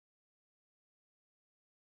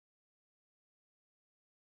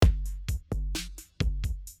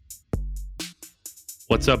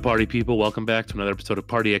What's up, party people? Welcome back to another episode of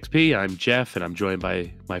Party XP. I'm Jeff, and I'm joined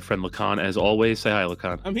by my friend Lakan, as always. Say hi,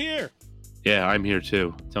 Lakan. I'm here. Yeah, I'm here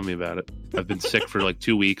too. Tell me about it. I've been sick for like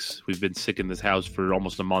 2 weeks. We've been sick in this house for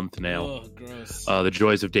almost a month now. Oh, gross. The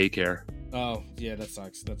joys of daycare. Oh, yeah, that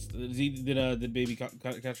sucks. Did baby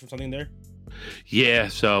catch from something there? Yeah,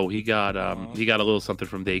 so he got a little something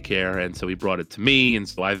from daycare, and so he brought it to me, and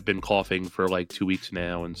so I've been coughing for like 2 weeks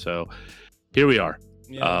now, and so here we are.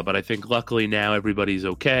 Yeah. But I think luckily now everybody's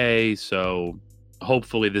okay, so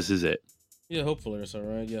hopefully this is it. Yeah, hopefully it's all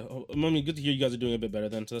right. Yeah, I mean, good to hear you guys are doing a bit better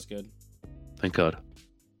then, so that's good. Thank God.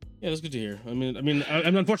 Yeah, that's good to hear. I mean,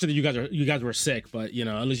 I'm unfortunate you guys were sick, but you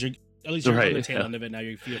know, at least you're Right, on the tail yeah. end of it now.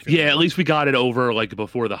 You're feeling Yeah, at least we got it over like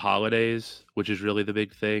before the holidays, which is really the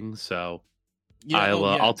big thing. So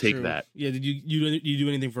I'll take true. that. Yeah, did you do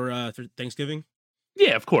anything for Thanksgiving?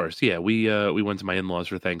 Yeah, of course. Yeah, we went to my in-laws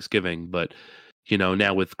for Thanksgiving, but you know,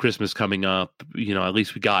 now with Christmas coming up, you know, at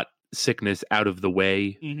least we got sickness out of the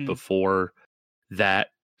way before that.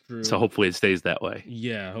 True. So hopefully it stays that way.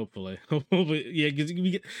 Yeah, hopefully. Yeah, because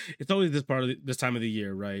it's always this time of the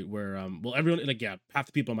year, right? Where everyone half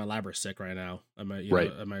the people in my lab are sick right now at my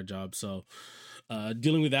at my job. So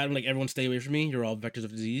dealing with that, and like everyone stay away from me. You're all vectors of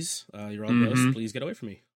disease. You're all gross. Please get away from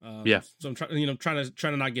me. Yeah. So I'm trying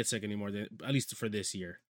to not get sick anymore. At least for this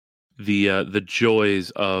year. The joys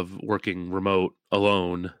of working remote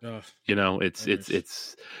alone. Ugh, You know, it's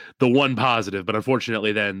the one positive, but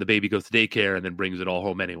unfortunately then the baby goes to daycare and then brings it all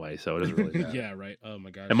home anyway, so it doesn't really matter. yeah, right. Oh my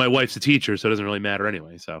god. And my wife's a teacher, so it doesn't really matter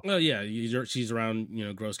anyway. So Well, yeah, she's around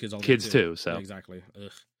gross kids all the kids day too. So Yeah, exactly.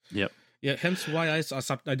 Ugh. Yep. Yeah, hence why I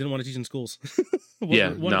stopped. I didn't want to teach in schools. I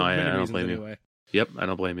don't blame you. Anyway. Yep, I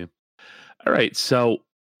don't blame you. All right, so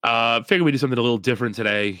figure we do something a little different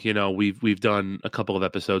today. You know, we've done a couple of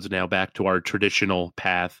episodes now back to our traditional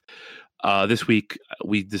path. This week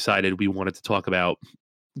we decided we wanted to talk about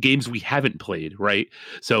games we haven't played, right?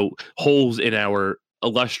 So holes in our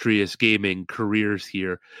illustrious gaming careers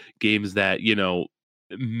here, games that, you know,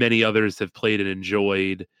 many others have played and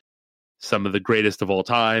enjoyed, some of the greatest of all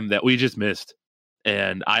time that we just missed.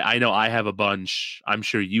 And I know I have a bunch. I'm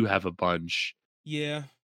sure you have a bunch. Yeah.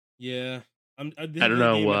 I don't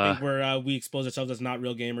know. I think where we expose ourselves as not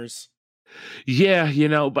real gamers. Yeah, you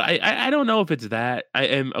know, but I don't know if it's that. I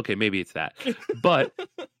am okay, maybe it's that. But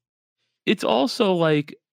it's also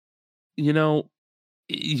like, you know,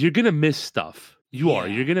 you're gonna miss stuff.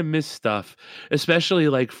 You're gonna miss stuff, especially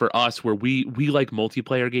like for us where we like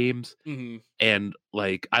multiplayer games, and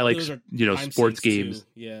like I like Those are sports time sinks, games. too.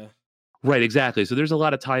 Yeah. Right, exactly. So there's a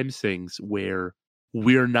lot of time sinks where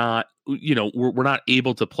we're not, we're not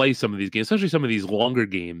able to play some of these games, especially some of these longer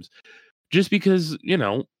games, just because,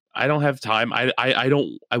 I don't have time.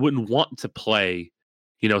 I wouldn't want to play,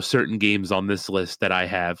 certain games on this list that I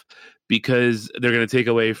have, because they're going to take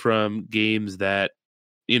away from games that,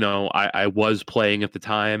 I was playing at the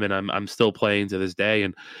time and I'm still playing to this day.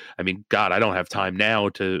 And I mean, God, I don't have time now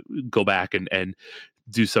to go back and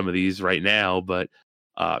do some of these right now, but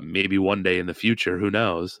maybe one day in the future, who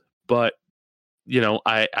knows? But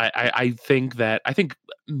I think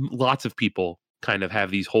lots of people kind of have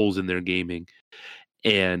these holes in their gaming,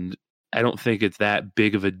 and I don't think it's that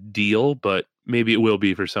big of a deal, but maybe it will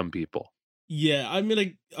be for some people. Yeah, I mean,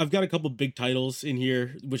 like, I've got a couple big titles in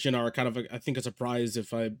here, which are kind of, I think, a surprise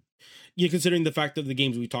considering the fact of the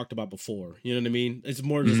games we talked about before. You know what I mean? It's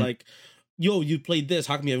more just like, yo, you played this.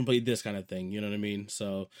 How come you haven't played this kind of thing? You know what I mean?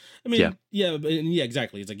 So, I mean, yeah,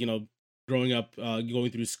 exactly. It's like, growing up, going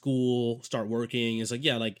through school, start working. It's like,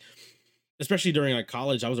 yeah, like, especially during like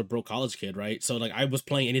college, I was a broke college kid, right? So like I was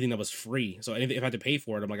playing anything that was free. So anything, if I had to pay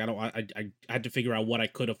for it, I'm like, I had to figure out what I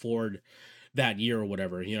could afford that year or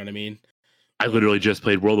whatever. You know what I mean? I literally just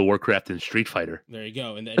played World of Warcraft and Street Fighter. There you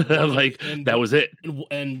go. And that was it.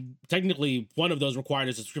 And technically, one of those required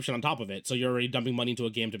a subscription on top of it. So you're already dumping money into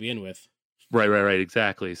a game to begin with. Right.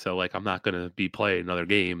 Exactly. So like, I'm not going to be playing other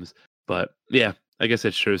games, but yeah, I guess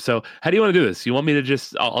that's true. So how do you want to do this? You want me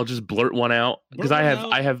to I'll just blurt one out? Because I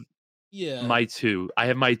have my two. I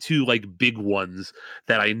have my two like big ones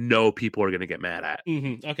that I know people are going to get mad at.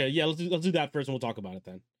 Okay. Yeah. Let's do that first and we'll talk about it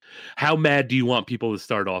then. How mad do you want people to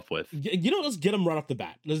start off with? Let's get them right off the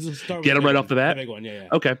bat. Let's just start get them right off the bat. The big one. Yeah.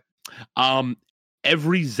 Okay.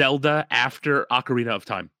 Every Zelda after Ocarina of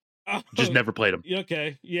Time. Just never played them.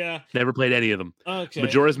 Okay. Yeah. Never played any of them. Okay.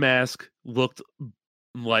 Majora's Mask looked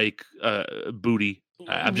like booty.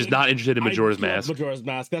 I'm just not interested in Majora's Mask. Majora's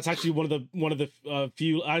Mask. That's actually one of the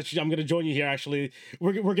few. Actually, I'm going to join you here. Actually,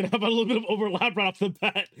 we're going to have a little bit of overlap right off the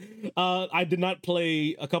bat. I did not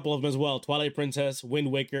play a couple of them as well: Twilight Princess,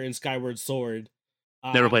 Wind Waker, and Skyward Sword.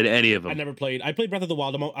 Never played any of them. I never played. I played Breath of the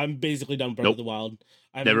Wild. I'm basically done Breath of the Wild.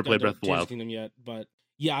 I haven't never played Breath of the Tears Wild. Kingdom yet, but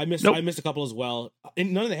yeah, I missed a couple as well.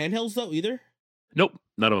 And none of the handhelds though either. Nope,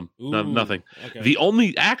 none of them. Ooh, nothing.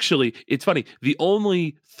 Okay. Actually, it's funny. The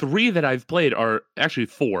only 3 that I've played are actually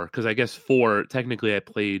 4, because I guess 4 technically I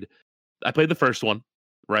played the first one,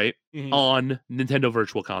 right? Mm-hmm. On Nintendo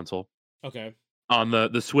Virtual Console. Okay. On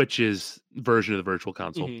the Switch's version of the Virtual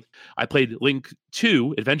Console. Mm-hmm. I played Link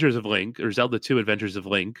 2, Adventures of Link, or Zelda 2, Adventures of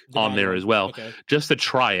Link on there as well, just to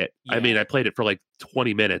try it. Yeah. I mean, I played it for like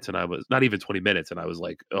 20 minutes, and I was not even 20 minutes, and I was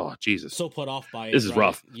like, oh, Jesus. So put off by it. This is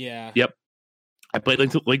rough. Yeah. Yep. I played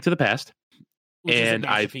Link to the Past. Which and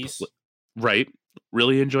right.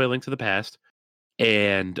 Really enjoy Link to the Past.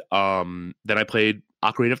 And then I played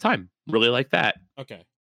Ocarina of Time. Really like that. Okay.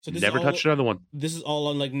 So this never touched another one. This is all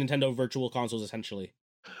on like Nintendo Virtual Consoles, essentially.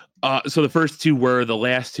 So the first 2 were. The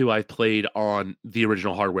last 2 I played on the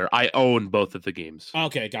original hardware. I own both of the games.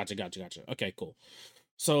 Okay, gotcha. Okay, cool.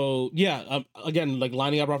 So yeah, again, like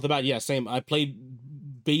lining up off the bat, yeah, same. I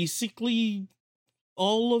played basically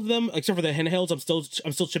all of them except for the handhelds.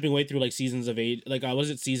 I'm still chipping away through like Seasons of Age. Like was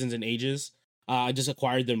it Seasons and Ages? I just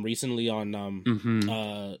acquired them recently on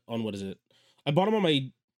what is it? I bought them on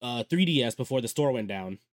my 3DS before the store went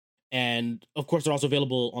down. And of course, they're also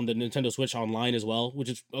available on the Nintendo Switch online as well, which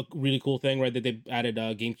is a really cool thing, right? That they added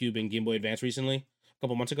GameCube and Game Boy Advance recently, a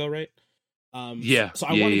couple months ago, right? Yeah. So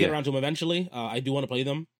I want to get around to them eventually. I do want to play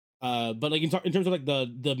them. But like in terms of like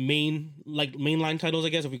the mainline titles, I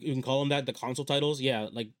guess if we can call them that, the console titles, yeah.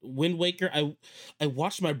 Like Wind Waker, I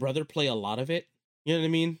watched my brother play a lot of it. You know what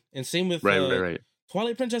I mean? And same with right.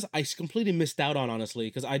 Twilight Princess. I completely missed out on, honestly,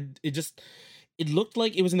 because it looked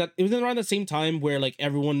like it was around the same time where like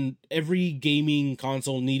every gaming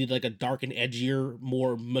console needed like a dark and edgier,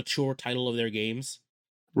 more mature title of their games.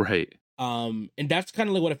 Right. And that's kind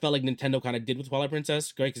of like what it felt like Nintendo kind of did with Twilight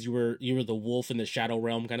Princess, right? Because you were the wolf in the Shadow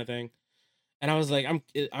Realm kind of thing. And I was like,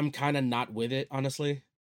 I'm kind of not with it, honestly.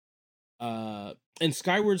 And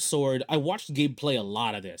Skyward Sword, I watched Gabe play a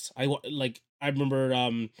lot of this. I remember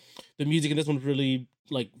the music in this one was really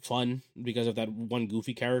like fun because of that one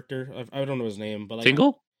goofy character. I don't know his name, but like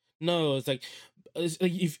Tingle? No, it's like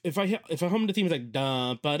if I hum the theme, it's like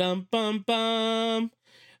dum ba dum bum bum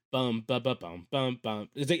bum ba ba bum bum bum.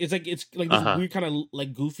 It's like this weird kind of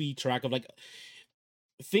like goofy track of like,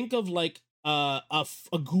 think of like a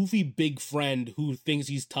goofy big friend who thinks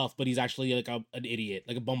he's tough, but he's actually like an idiot,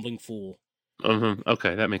 like a bumbling fool.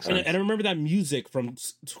 Okay, that makes sense. And I remember that music from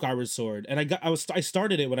Skyward Sword, and I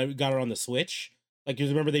started it when I got it on the Switch. Like, you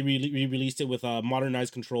remember they re-released it with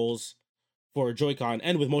modernized controls for Joy-Con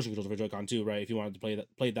and with motion controls for Joy-Con too, right? If you wanted to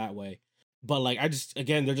play it that way. But like, they're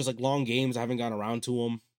just like long games. I haven't gotten around to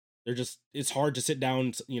them. It's hard to sit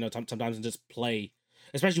down, sometimes and just play,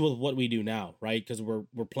 especially with what we do now, right? Because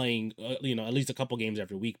we're playing, at least a couple games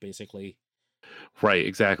every week, basically. Right,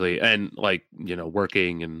 exactly. And like,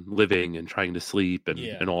 working and living and trying to sleep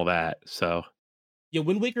and all that. So yeah,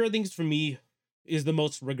 Wind Waker, I think, for me, is the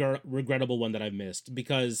most regrettable one that I've missed,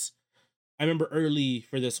 because I remember early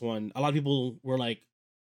for this one, a lot of people were like,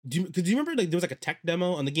 do you remember like there was like a tech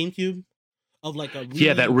demo on the GameCube of like a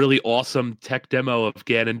that really awesome tech demo of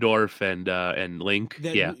Ganondorf and Link.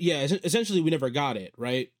 Essentially we never got it,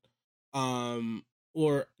 right?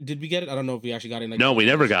 Or did we get it? I don't know if we actually got it. No, we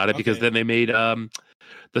never got it because then they made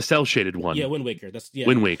the cell shaded one. Yeah, Wind Waker.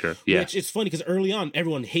 Wind Waker. Yeah, which it's funny because early on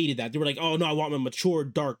everyone hated that. They were like, "Oh no, I want a mature,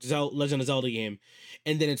 dark Legend of Zelda game."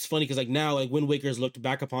 And then it's funny because like now, like Wind Waker is looked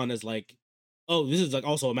back upon as like, "Oh, this is like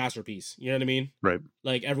also a masterpiece." You know what I mean? Right.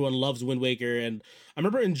 Like everyone loves Wind Waker, and I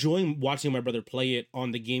remember enjoying watching my brother play it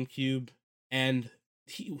on the GameCube, and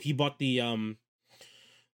he bought the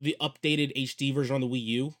updated HD version on the Wii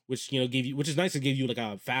U, which which is nice to give you like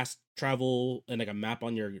a fast travel and like a map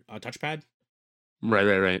on your touchpad.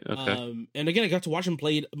 Right. Okay. And again, I got to watch him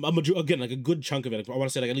play again like a good chunk of it. I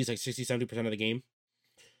want to say like at least like 60-70% of the game,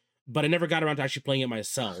 but I never got around to actually playing it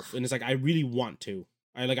myself. And it's like I really want to.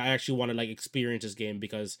 I actually want to like experience this game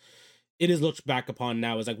because it is looked back upon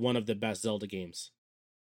now as like one of the best Zelda games.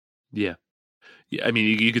 Yeah. Yeah, I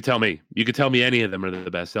mean, you could tell me. You could tell me any of them are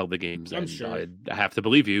the best Zelda games. I'm sure. I'd have to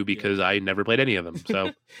believe you because I never played any of them.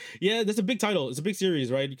 So yeah, that's a big title. It's a big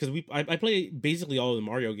series, right? Because I play basically all of the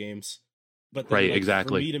Mario games. But then, right,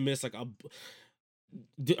 exactly. For me to miss like are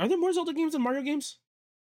there more Zelda games than Mario games?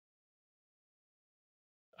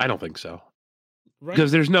 I don't think so. Right?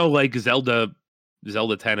 Because there's no like Zelda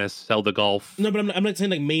Tennis, Zelda Golf. No, but I'm not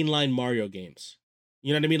saying like mainline Mario games.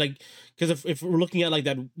 You know what I mean? Like, because if we're looking at like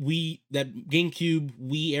that GameCube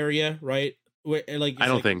Wii area, right? Wait, like I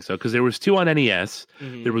don't think so, because there was 2 on NES.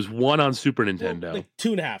 Mhm. There was 1 on Super Well, Nintendo. like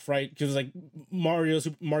 2.5, right? Because like Mario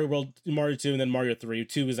World, Mario 2, and then Mario 3.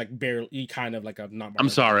 2 is like barely kind of like a not Mario. I'm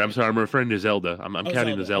sorry. I'm referring to Zelda. I'm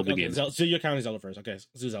counting the Zelda okay. games. So you're counting Zelda first. Okay,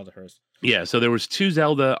 so Zelda first. Yeah, so there was 2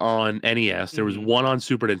 Zelda on NES. There was 1 on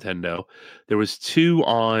Super Nintendo. There was 2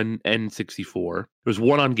 on N64. There was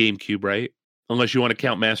 1 on GameCube, right? Unless you want to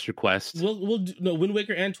count Master Quest. No, Wind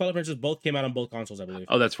Waker and Twilight Princess both came out on both consoles, I believe.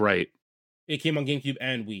 Oh, that's right. It came on GameCube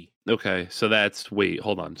and Wii. Okay, so that's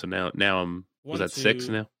hold on. So now I'm was that 6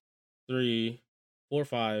 now? 3, 4,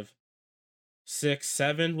 5, 6,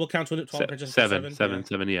 7. We'll count Twilight Princess.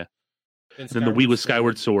 7, yeah. And then the Wii was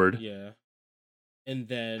Skyward Sword. Yeah. And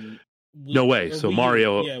then no way. So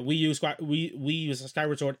Mario. Wii U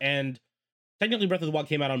Skyward Sword, and technically Breath of the Wild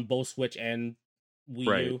came out on both Switch and Wii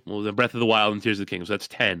right. U. Well, the Breath of the Wild and Tears of the Kingdom. So that's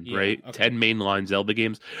 10, right? Okay. 10 mainline Zelda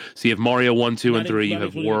games. So you have Mario 1, 2, and 3. You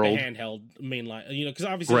have World. Like handheld mainline. Because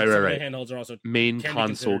obviously right. The handhelds are also main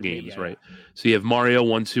console games, right? So you have Mario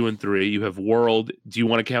 1, 2, and 3. You have World. Do you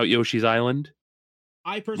want to count Yoshi's Island?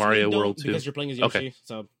 I personally Mario don't, World 2. Because you're playing as Yoshi. Okay.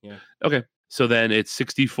 So yeah. Okay. So then it's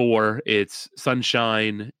 64. It's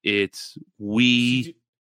Sunshine. It's Wii.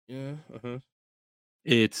 Yeah.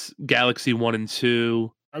 It's Galaxy 1 and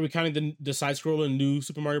 2. Are we counting the side scrolling new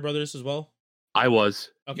Super Mario Brothers as well? I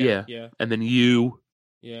was. Okay. Yeah. And then you.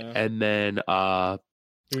 Yeah. And then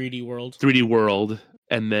 3D World. 3D World.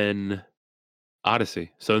 And then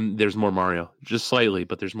Odyssey. So there's more Mario. Just slightly,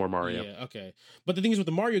 but there's more Mario. Yeah, okay. But the thing is with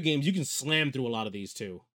the Mario games, you can slam through a lot of these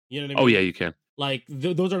too. You know what I mean? Oh yeah, you can. Like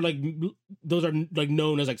those are like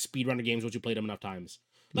known as like speedrunner games once you played them enough times.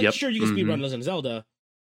 Like sure you can speedrun Legend of Zelda,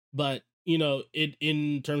 but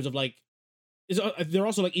in terms of like they're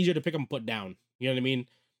also like easier to pick up and put down. You know what I mean?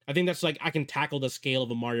 I think that's like I can tackle the scale of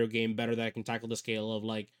a Mario game better than I can tackle the scale of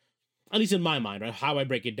like, at least in my mind, right? How I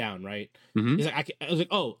break it down, right? It's like I was like,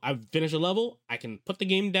 oh, I've finished a level, I can put the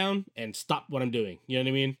game down and stop what I'm doing. You know what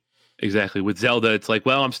I mean? Exactly. With Zelda, it's like,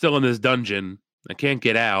 well, I'm still in this dungeon. I can't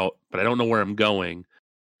get out, but I don't know where I'm going.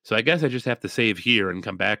 So I guess I just have to save here and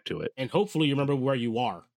come back to it. And hopefully you remember where you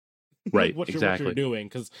are. Right, what exactly. you're doing.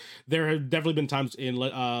 Because there have definitely been times in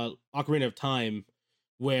Ocarina of Time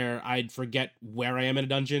where I'd forget where I am in a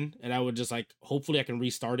dungeon, and I would just like, hopefully I can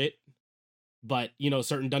restart it. But,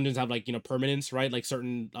 certain dungeons have like, permanence, right? Like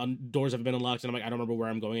certain doors have been unlocked, and I'm like, I don't remember where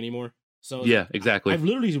I'm going anymore. So yeah, exactly. I've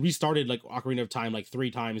literally restarted like Ocarina of Time like 3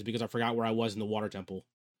 times because I forgot where I was in the water temple.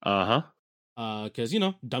 Because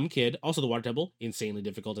dumb kid. Also, the water temple, insanely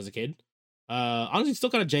difficult as a kid. Honestly, still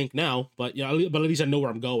kind of jank now, but but at least I know where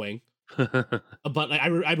I'm going. But like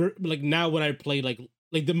I like now when I play like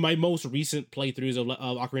my most recent playthroughs of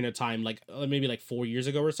Ocarina of Time, like maybe like 4 years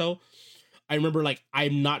ago or so, I remember like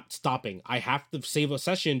I'm not stopping. I have to save a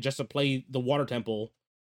session just to play the water temple,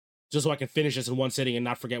 just so I can finish this in one sitting and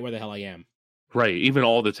not forget where the hell I am. Right. Even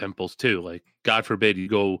all the temples too. Like, God forbid you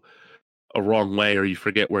go a wrong way or you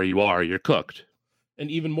forget where you are, you're cooked.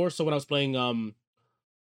 And even more so when I was playing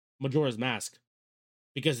Majora's Mask,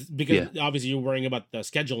 because obviously you're worrying about the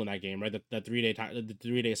schedule in that game, right? The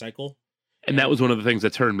 3-day cycle. And that was one of the things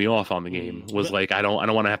that turned me off on the game. Was like, I don't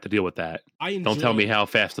want to have to deal with that. Don't tell me how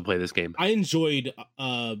fast to play this game. I enjoyed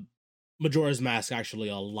Majora's Mask actually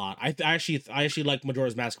a lot. I actually like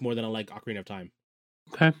Majora's Mask more than I like Ocarina of Time.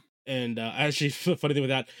 Okay. And actually, funny thing with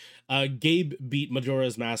that, Gabe beat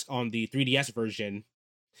Majora's Mask on the 3DS version,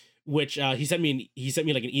 which he sent me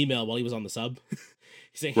like an email while he was on the sub.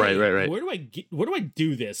 He's saying, hey, right. Where do I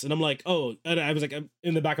do this? And I'm like, oh, and I was like,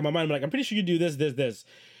 in the back of my mind, I'm like, I'm pretty sure you do this.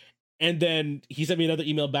 And then he sent me another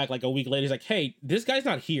email back like a week later. He's like, hey, this guy's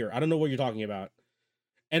not here. I don't know what you're talking about.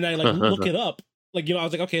 And I like look it up. Like, I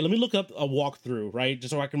was like, okay, let me look up a walkthrough, right?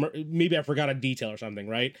 Just so I can, maybe I forgot a detail or something,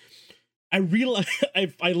 right? I realized,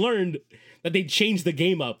 I learned that they changed the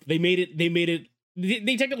game up. They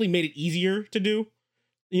technically made it easier to do.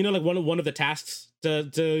 Like one of the tasks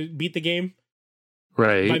to beat the game.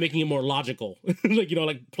 Right. By making it more logical. Like,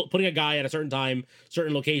 putting a guy at a certain time,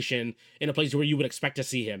 certain location, in a place where you would expect to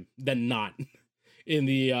see him, then not in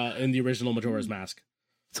the original Majora's Mask.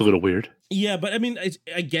 It's a little weird. Yeah, but I mean,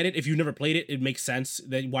 I get it. If you've never played it, it makes sense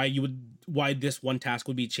that why this one task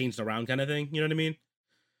would be changed around, kind of thing. You know what I mean?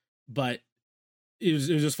 But it was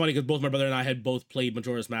just funny because both my brother and I had both played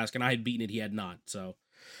Majora's Mask, and I had beaten it, he had not. So.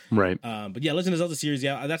 Right. But yeah, Legend of Zelda series,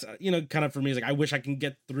 yeah, that's kind of for me. It's like I wish I can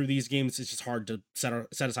get through these games. It's just hard to set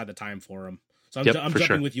aside the time for them. So I'm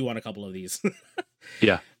jumping with you on a couple of these.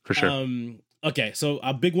 Yeah, for sure. Okay, so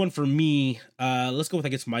a big one for me. Let's go with I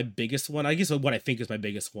guess my biggest one. I guess what I think is my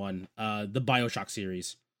biggest one. The Bioshock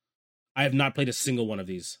series. I have not played a single one of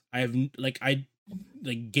these.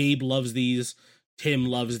 Gabe loves these. Tim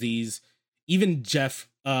loves these. even Jeff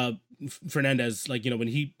Fernandez, like, you know, when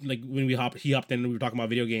he hopped in and we were talking about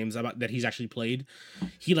video games about that he's actually played,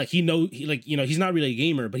 he you know, he's not really a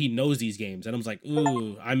gamer, but he knows these games, and I was like,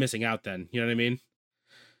 ooh, I'm missing out then, you know what I mean?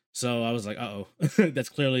 So I was like, oh, that's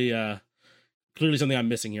clearly something I'm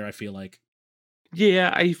missing here. I feel like.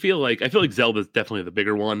 Yeah, I feel like Zelda's definitely the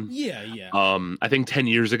bigger one. Yeah, yeah. I think 10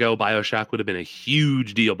 years ago Bioshock would have been a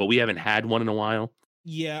huge deal, but we haven't had one in a while.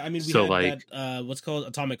 Yeah, I mean, we So, had like, that what's called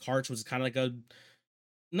Atomic Hearts, which is kind of like a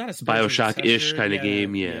not a Bioshock-ish kind of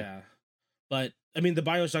game, yeah. But I mean, the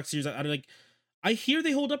Bioshock series, I like. I hear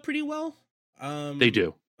they hold up pretty well. They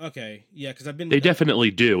do. Okay, yeah, because I've been. They definitely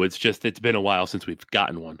do. It's just it's been a while since we've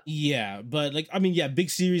gotten one. Yeah, but like, I mean, yeah, big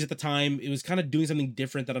series at the time. It was kind of doing something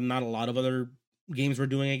different that not a lot of other games were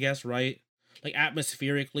doing, I guess, right? Like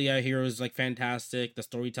atmospherically, I hear it was like fantastic. The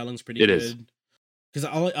storytelling's pretty good. Because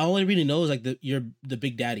all I really know is like you're the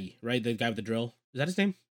Big Daddy, right? The guy with the drill. Is that his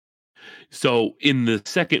name? So in the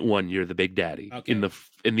second one, you're the Big Daddy. Okay.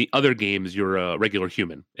 In the other games, you're a regular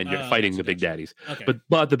human and you're fighting the Big Daddies. Okay.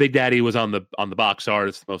 But the Big Daddy was on the box art.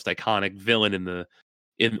 It's the most iconic villain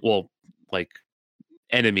like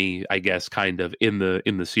enemy, I guess, kind of in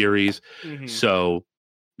the series. Mm-hmm. So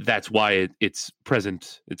that's why it's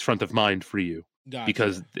present. It's front of mind for you. Gotcha.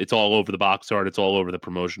 Because it's all over the box art. It's all over the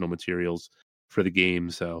promotional materials for the game.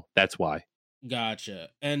 So that's why. Gotcha.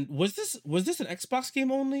 And was this an Xbox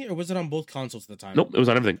game only, or was it on both consoles at the time? Nope, it was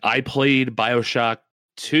on everything. I played Bioshock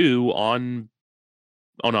 2 on.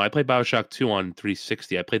 Oh no, I played Bioshock 2 on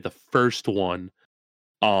 360. I played the first one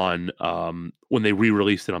on when they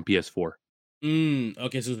re-released it on PS4.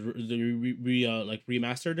 Okay, so they like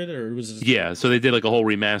remastered it, or was it? Yeah, so they did like a whole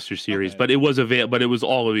remaster series, but it was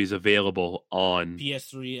always available on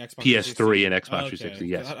PS3, Xbox PS3, and Xbox 360.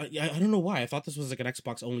 Yes, I don't know why I thought this was like an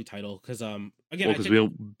Xbox only title because again, because we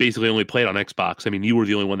basically only played on Xbox. I mean, you were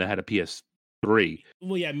the only one that had a PS3.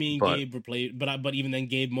 Well, yeah, me and Gabe were played, but even then,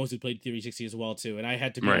 Gabe mostly played 360 as well too, and I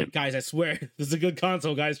had to be like, guys, I swear, this is a good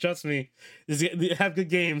console, guys, trust me, they have good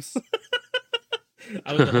games.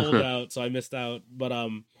 I was the holdout, so I missed out. But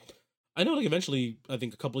I know like eventually, I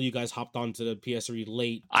think a couple of you guys hopped onto the PS3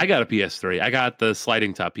 late. I got a PS3. I got the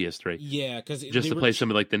sliding top PS3. Yeah, because just to play some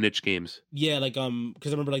of like the niche games. Yeah, like because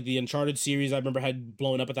I remember like the Uncharted series. I remember had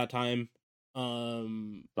blown up at that time. Oh,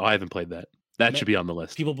 I haven't played that. That should be on the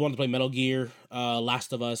list. People wanted to play Metal Gear,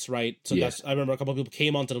 Last of Us, right? So I remember a couple of people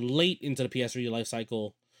came onto the late into the PS3 life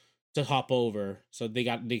cycle to hop over, so they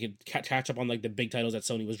could catch up on like the big titles that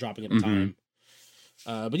Sony was dropping at the time.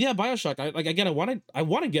 But yeah, Bioshock. I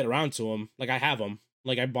want to get around to them. Like I have them.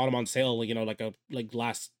 Like I bought them on sale. Like, you know, like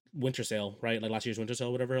last winter sale, right? Like last year's winter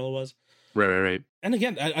sale, whatever hell it was. Right. And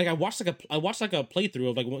again, I watched like a playthrough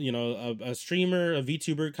of like, you know, a streamer, a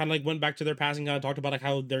VTuber kind of like went back to their passing, kind of talked about like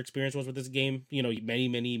how their experience was with this game, you know,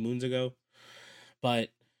 many moons ago. But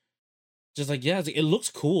just like, yeah, it looks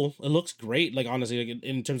cool. It looks great. Like honestly, like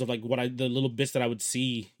in terms of like the little bits that I would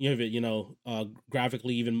see,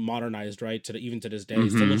 graphically even modernized, right? Even to this day,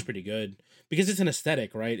 it still looks pretty good because it's an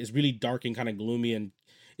aesthetic, right? It's really dark and kind of gloomy. And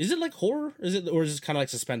is it like horror? Or is it kind of like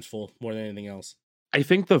suspenseful more than anything else? I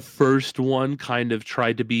think the first one kind of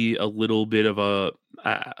tried to be a little bit of a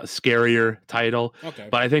scarier title. Okay.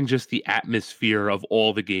 But I think just the atmosphere of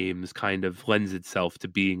all the games kind of lends itself to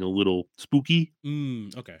being a little spooky.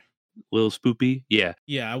 Okay. Little spoopy, yeah.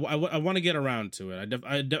 I want to get around to it.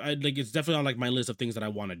 I like it's definitely on like my list of things that I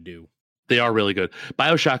want to do. They are really good.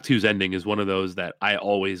 Bioshock 2's ending is one of those that I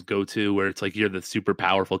always go to, where it's like you're the super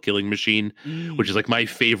powerful killing machine, which is like my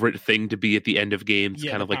favorite thing to be at the end of games.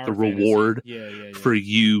 Kind of like the reward for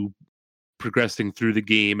you progressing through the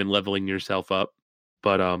game and leveling yourself up.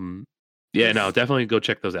 But definitely go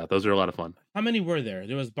check those out. Those are a lot of fun. How many were there?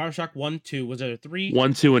 There was Bioshock 1, 2. Was there 3?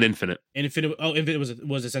 1, 2, and Infinite. Infinite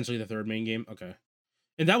was essentially the third main game. Okay.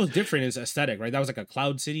 And that was different in its aesthetic, right? That was like a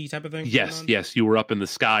Cloud City type of thing? Yes. You were up in the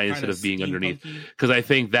sky instead of being underneath. Because I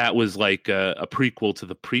think that was like a prequel to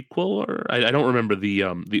the prequel, or I don't remember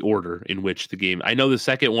the order in which the game. I know the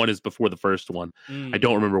second one is before the first one. I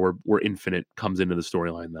don't remember where Infinite comes into the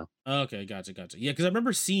storyline though. Okay, gotcha. Yeah, because I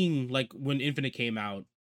remember seeing like when Infinite came out,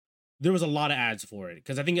 there was a lot of ads for it.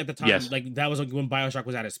 Because I think at the time, like that was like when Bioshock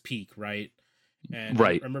was at its peak, right? And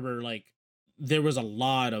I remember like there was a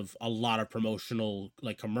lot of promotional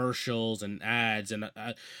like commercials and ads, and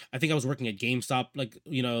I think I was working at GameStop like,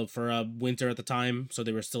 you know, for winter at the time, so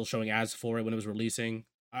they were still showing ads for it when it was releasing.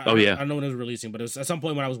 I don't know when it was releasing, but it was at some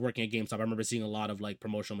point when I was working at GameStop. I remember seeing a lot of like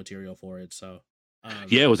promotional material for it. So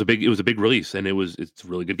it was a big release, and it's a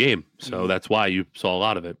really good game. So that's why you saw a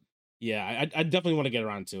lot of it. Yeah, I definitely want to get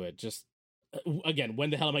around to it. Just Again, when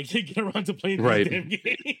the hell am I gonna get around to playing Right. these damn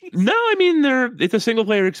games? No, I mean it's a single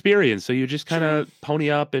player experience, so you just kind of pony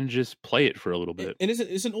up and just play it for a little bit. And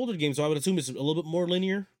it's an older game, so I would assume it's a little bit more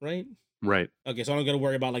linear, right? Right. Okay, so I don't got to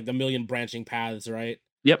worry about like the million branching paths, right?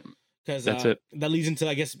 Yep. Because That's it. that leads into,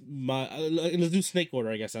 I guess, my let's do snake order,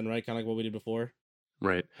 I guess, then, right? Kind of like what we did before.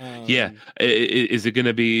 Right. Yeah. Is it going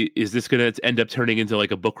to be? Is this going to end up turning into like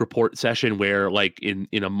a book report session where, like, in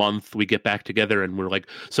a month we get back together and we're like,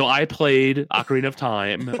 so I played Ocarina of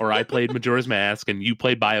Time, or I played Majora's Mask, and you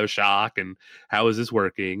played Bioshock, and how is this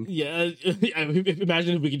working? Yeah.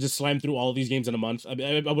 Imagine if we could just slam through all of these games in a month.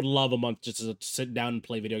 I would love a month just to sit down and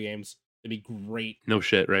play video games. It'd be great. No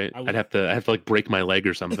shit, right? I'd have to like break my leg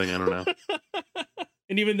or something. I don't know.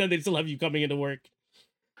 And even then, they'd still have you coming into work.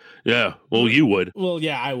 Yeah, well, you would. Well,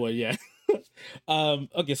 yeah, I would, yeah.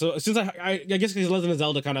 Okay, so since I guess because Legend of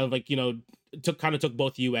Zelda kind of like, took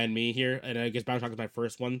both you and me here, and I guess Bioshock is my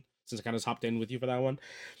first one since I kind of hopped in with you for that one.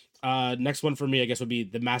 Next one for me, I guess, would be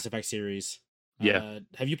the Mass Effect series. Yeah.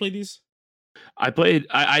 Have you played these?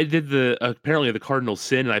 I did apparently the Cardinal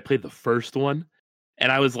Sin, and I played the first one,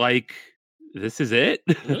 and I was like, this is it?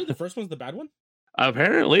 Really? The first one's the bad one?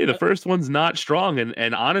 Apparently, the first one's not strong,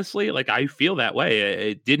 and honestly, like, I feel that way.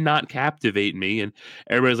 It did not captivate me, and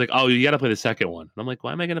everybody's like, "Oh, you got to play the second one." And I'm like,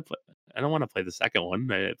 "Why am I gonna play? I don't want to play the second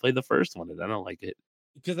one. I played the first one, and I don't like it."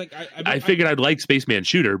 Because like I figured I'd like Spaceman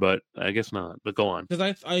Shooter, but I guess not. But go on.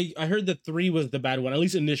 Because I heard that 3 was the bad one, at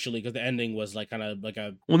least initially, because the ending was like kind of like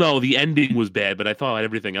a. Well, no, the ending was bad, but I thought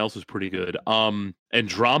everything else was pretty good.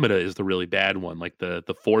 Andromeda is the really bad one, like the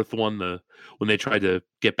fourth one, when they tried to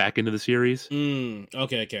get back into the series.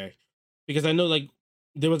 Okay. Because I know like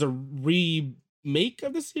there was a remake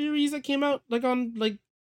of the series that came out like on like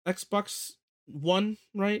Xbox One,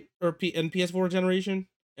 right, or and PS4 generation.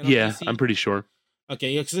 And yeah, I'm pretty sure.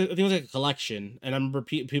 Okay, yeah, because I think it was like a collection, and I remember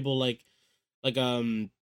people like I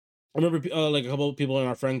remember like a couple of people in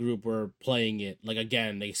our friend group were playing it like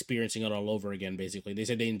again, like experiencing it all over again. Basically, they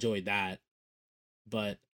said they enjoyed that,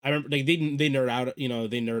 but I remember like they nerd out,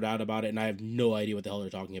 they nerd out about it, and I have no idea what the hell they're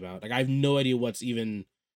talking about. Like I have no idea what's even.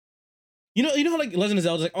 You know how like Legend of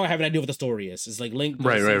Zelda is like, oh, I have an idea what the story is. It's like Link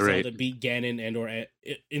goes to Zelda, beat Ganon and or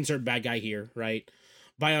insert bad guy here, right?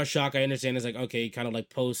 Bioshock, I understand, is like, okay, kind of like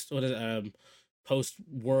post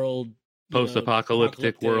world,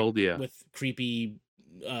 post-apocalyptic world, yeah, with creepy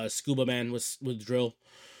scuba man with drill.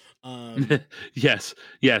 Yes,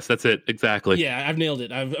 that's it exactly. Yeah, I've nailed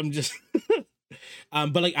it. I'm just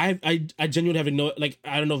but like I genuinely have no, like,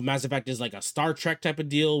 I don't know if Mass Effect is like a Star Trek type of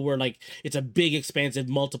deal where like it's a big expansive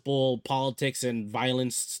multiple politics and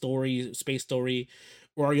violence story, space story,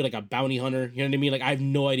 or are you like a bounty hunter? You know what I mean? Like I have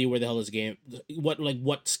no idea where the hell this game,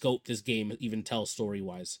 what scope this game even tells story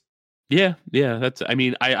wise. Yeah, that's. I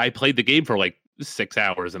mean, I played the game for like 6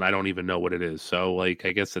 hours, and I don't even know what it is. So, like,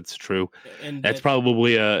 I guess that's true. And that's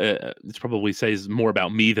probably it's probably says more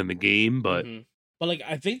about me than the game, but but like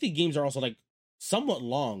I think the games are also like somewhat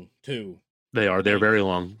long too. They are. They're very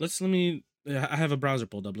long. I have a browser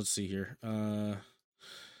pulled up. Let's see here.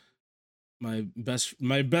 My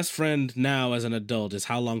best friend now as an adult is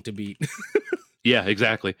How Long to Beat. Yeah,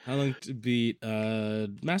 exactly. How Long to Beat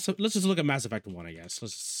let's just look at Mass Effect 1, I guess.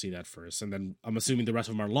 Let's see that first. And then I'm assuming the rest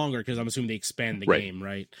of them are longer because I'm assuming they expand the game,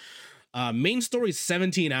 right? Main story is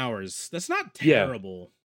 17 hours. That's not terrible. Yeah.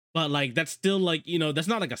 But like that's still like, that's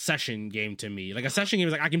not like a session game to me. Like a session game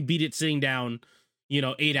is like I can beat it sitting down,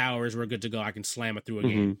 8 hours, we're good to go. I can slam it through a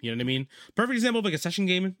game. You know what I mean? Perfect example of like a session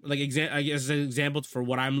game, like I guess an example for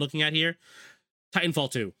what I'm looking at here. Titanfall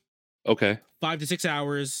 2. Okay. 5 to 6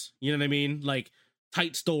 hours, you know what I mean? Like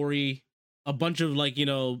tight story, a bunch of like,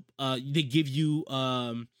 they give you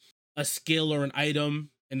a skill or an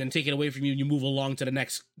item and then take it away from you and you move along to the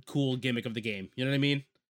next cool gimmick of the game. You know what I mean?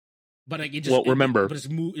 But like remember,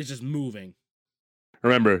 it's just moving.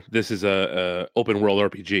 Remember, this is a open world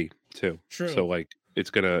RPG too. True. So like it's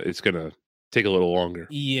gonna take a little longer.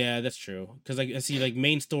 Yeah, that's true. Because like I see like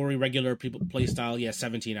main story, regular people play style,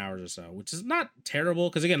 17 hours or so, which is not terrible.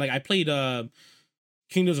 Because again, like I played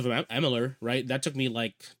Kingdoms of Amalur, right? That took me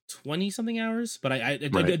like 20 something hours, but I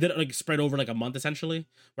did it like spread over like a month essentially,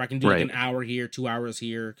 where I can do like an hour here, 2 hours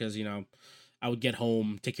here, because I would get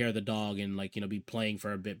home, take care of the dog, and like be playing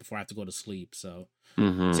for a bit before I have to go to sleep. So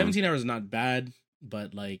 17 hours is not bad,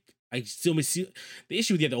 but like I still see the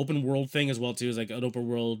issue with the open world thing as well too, is like an open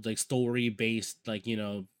world like story based like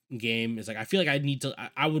game is like I feel like I need to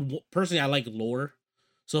I would personally, I like lore,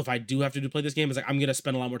 so if I do have to play this game, it's like I'm gonna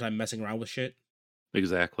spend a lot more time messing around with shit.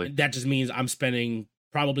 Exactly. And that just means I'm spending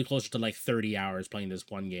probably closer to like 30 hours playing this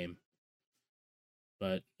one game.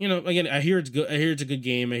 But again, I hear it's good. I hear it's a good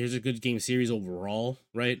game. I hear it's a good game series overall,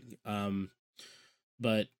 right?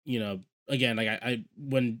 But again, like I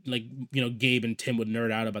when like Gabe and Tim would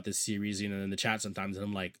nerd out about this series, in the chat sometimes, and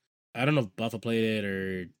I'm like, I don't know if Buffa played it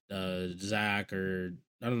or Zach or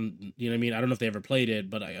I don't, you know what I mean? I don't know if they ever played it,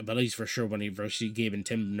 but at least for sure when he first see Gabe and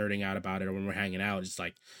Tim nerding out about it or when we're hanging out, it's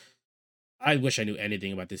like, I wish I knew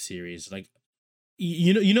anything about this series. Like,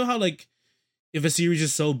 you know how like if a series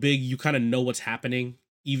is so big, you kind of know what's happening,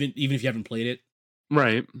 even if you haven't played it.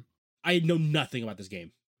 Right. I know nothing about this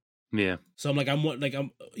game. Yeah. So I'm like, in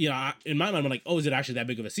my mind, I'm like, oh, is it actually that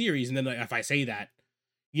big of a series? And then like, if I say that,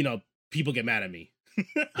 people get mad at me.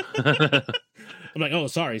 I'm like, oh,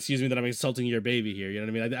 sorry, excuse me that I'm insulting your baby here. You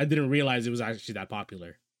know what I mean? I didn't realize it was actually that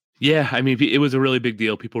popular. Yeah, I mean, it was a really big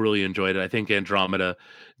deal. People really enjoyed it. I think Andromeda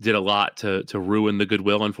did a lot to ruin the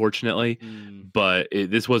goodwill, unfortunately. But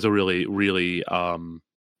this was a really, really,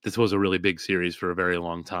 this was a really big series for a very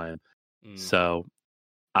long time. So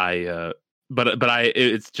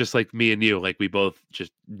it's just like me and you, like we both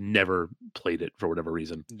just never played it for whatever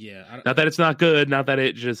reason. Yeah. Not that it's not good, not that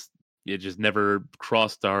it just never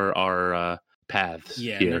crossed our paths.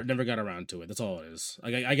 Yeah, never got around to it. That's all it is.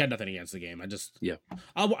 Like I got nothing against the game.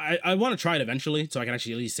 I want to try it eventually, so I can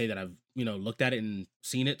actually at least say that I've looked at it and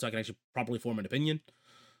seen it, so I can actually properly form an opinion.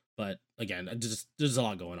 But again, there's a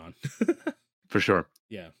lot going on. For sure.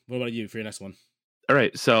 Yeah. What about you for your next one? All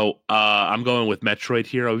right, so I'm going with Metroid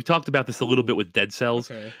here. We talked about this a little bit with Dead Cells.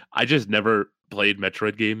 Okay. I just never played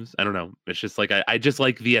Metroid games. I don't know. It's just like I just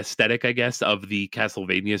like the aesthetic, I guess, of the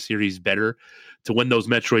Castlevania series better. To when those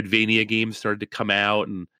Metroidvania games started to come out,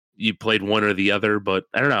 and you played one or the other, but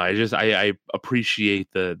I don't know. I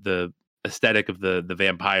appreciate the aesthetic of the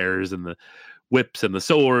vampires and the whips and the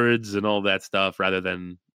swords and all that stuff, rather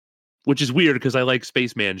than, which is weird because I like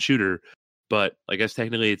Spaceman Shooter. But I guess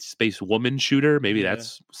technically it's Space Woman Shooter. Maybe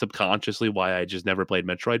that's subconsciously why I just never played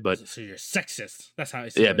Metroid. But so you're sexist. That's how I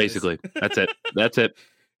see it. Yeah, basically. That's it. That's it.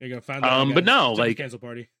 You're gonna find out. But no, like cancel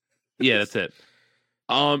party. Yeah, that's it.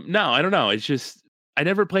 No, I don't know. It's just I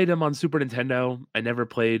never played them on Super Nintendo. I never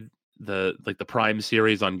played the Prime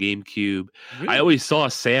series on GameCube. Really? I always saw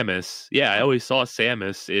Samus. Yeah, I always saw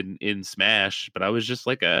Samus in Smash, but I was just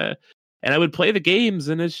like and I would play the games,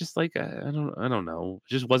 and it's just like I don't know. It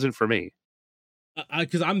just wasn't for me.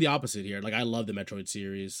 Because I'm the opposite here. Like I love the Metroid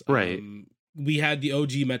series. Right. We had the OG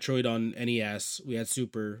Metroid on NES. We had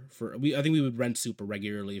Super I think we would rent Super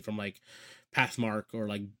regularly from like Pathmark or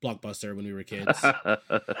like Blockbuster when we were kids.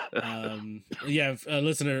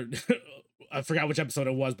 Listener, I forgot which episode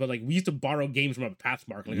it was, but like we used to borrow games from a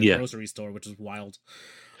Pathmark, like a grocery store, which is wild.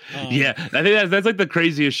 I think that's like the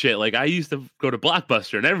craziest shit. Like I used to go to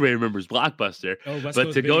Blockbuster, and everybody remembers Blockbuster.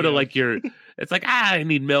 But to go to like it's like I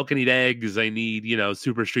need milk, I need eggs, I need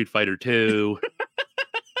Super Street Fighter 2.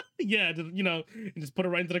 Yeah, just put it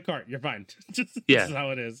right into the cart. You're fine. This is how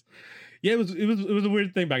it is. Yeah, it was a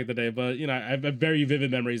weird thing back in the day, but I have very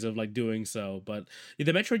vivid memories of like doing so. But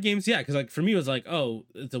the Metroid games, yeah, because like for me it was like, oh,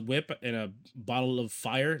 it's a whip and a bottle of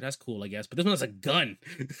fire. That's cool, I guess. But this one was a gun.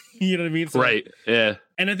 You know what I mean? So, right. Yeah.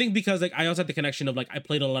 And I think because like I also had the connection of like I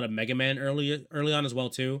played a lot of Mega Man early on as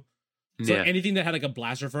well too. So anything that had like a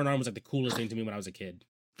blaster for an arm was like the coolest thing to me when I was a kid.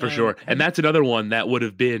 For sure. And that's another one that would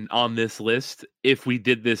have been on this list if we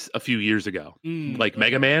did this a few years ago.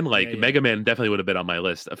 Mega Man, Mega Man definitely would have been on my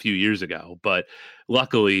list a few years ago. But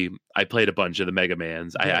luckily, I played a bunch of the Mega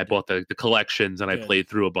Mans. I bought the collections, and I played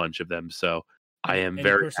through a bunch of them. So I am Any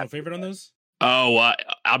very personal favorite on those? Oh,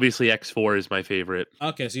 obviously X4 is my favorite.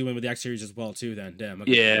 Okay, so you went with the X series as well too. Then, damn.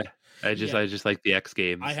 Okay. Yeah, I just like the X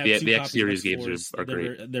games. The X series games are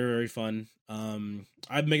great. They're very fun.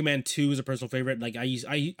 I have Mega Man 2 as a personal favorite. Like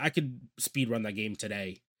I could speed run that game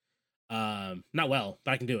today. Not well,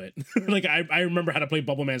 but I can do it. Like I remember how to play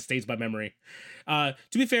Bubble Man states by memory. To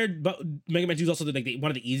be fair, but Mega Man 2 is also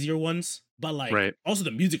one of the easier ones. But like also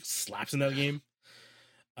the music slaps in that game.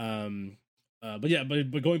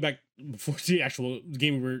 But going back before the actual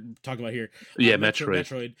game we were talking about here.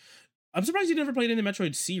 Metroid. I'm surprised you never played any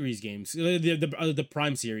Metroid series games, the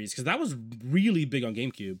Prime series, because that was really big on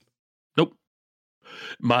GameCube. Nope.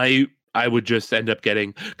 I would just end up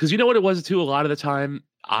getting, because you know what it was too. A lot of the time,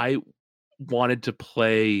 I wanted to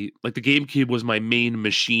play, like the GameCube was my main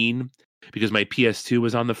machine because my PS2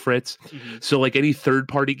 was on the fritz. Mm-hmm. So like any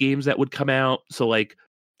third-party games that would come out, so like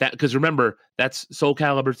that, because remember that's Soul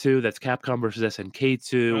Calibur 2, that's Capcom versus SNK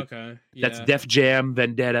 2. Okay, yeah. That's Def Jam,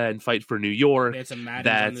 Vendetta, and Fight for New York. They had some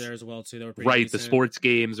Madden on there as well too. They were pretty right. decent. The sports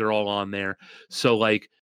games are all on there. So like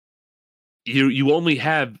you only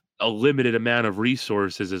have a limited amount of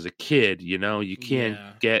resources as a kid. You can't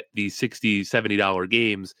get these $60, $70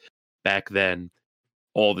 games back then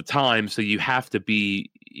all the time. So you have to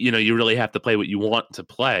be, you really have to play what you want to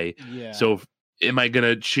play. Yeah. So am I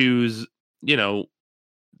gonna choose, you know,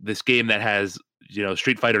 this game that has,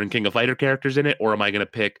 Street Fighter and King of Fighter characters in it, or am I gonna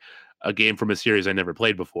pick a game from a series I never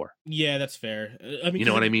played before? Yeah, that's fair. I mean, You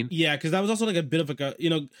know what I mean? yeah, because that was also like a bit of like a,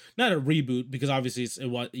 not a reboot because obviously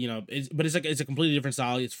but it's a completely different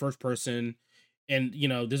style. It's first person, and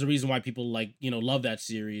there's a reason why people like love that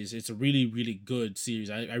series. It's a really really good series.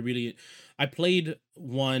 I played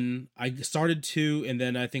one. I started two, and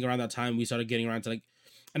then I think around that time we started getting around to like,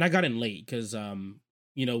 and I got in late because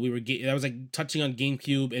we were I was like touching on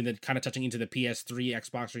GameCube and then kind of touching into the PS3,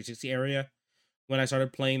 Xbox 360 area when I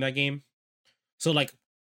started playing that game. So like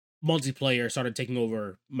multiplayer started taking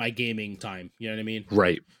over my gaming time. You know what I mean?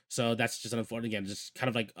 Right. So that's just unfortunate. Again, just kind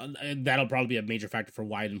of like that'll probably be a major factor for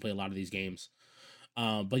why I didn't play a lot of these games.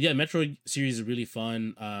 But yeah, Metroid series is really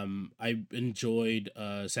fun. I enjoyed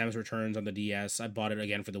Samus Returns on the DS. I bought it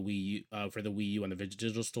again for the Wii U on the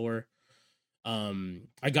digital store.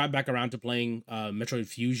 I got back around to playing Metroid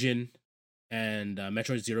Fusion and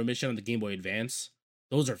Metroid Zero Mission on the Game Boy Advance.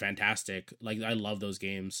 Those are fantastic. Like I love those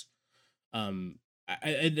games. I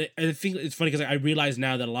think it's funny because I realize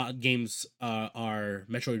now that a lot of games are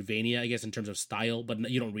Metroidvania, I guess, in terms of style, but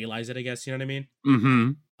you don't realize it. I guess you know what I mean.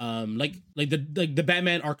 Mm-hmm. Like the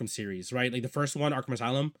Batman Arkham series, right? Like the first one, Arkham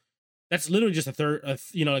Asylum. That's literally just a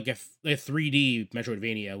 3D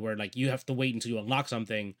Metroidvania where like you have to wait until you unlock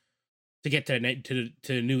something to get to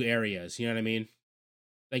new areas. You know what I mean?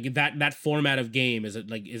 Like that format of game is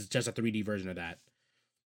just a 3D version of that.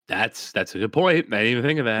 That's a good point. I didn't even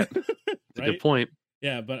think of that. It's right? a good point.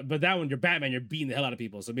 Yeah, but that one, you're Batman, you're beating the hell out of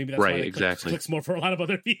people. So maybe that's right, why it exactly. clicks more for a lot of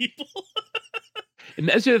other people. And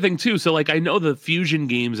that's the other thing too. So like I know the Fusion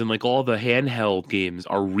games and like all the handheld games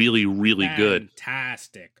are really, really good.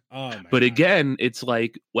 Fantastic. Oh my But God. again, it's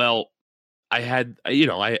like, well, I had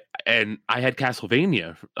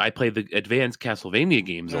Castlevania. I played the advanced Castlevania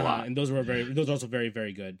games a lot. And those are also very,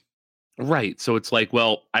 very good. Right. So it's like,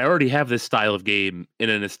 well, I already have this style of game in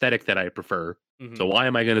an aesthetic that I prefer. Mm-hmm. So why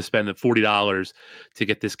am I going to spend the $40 to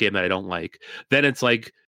get this game that I don't like? Then it's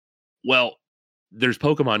like, well, there's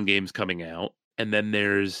Pokemon games coming out, and then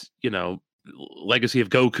there's, Legacy of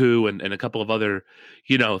Goku and a couple of other,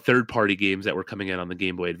 third-party games that were coming out on the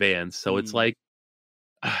Game Boy Advance. So it's like,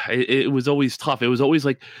 it was always tough. It was always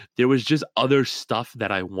like there was just other stuff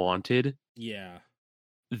that I wanted. Yeah.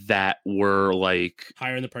 That were like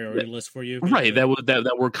higher in the priority list for you, right?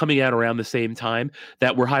 That were coming out around the same time,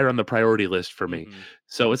 that were higher on the priority list for me.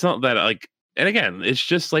 So it's not that like, and again, it's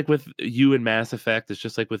just like with you and Mass Effect. It's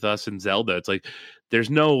just like with us and Zelda. It's like there's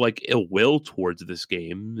no like ill will towards this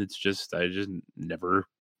game. It's just I just never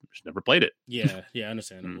played it. Yeah,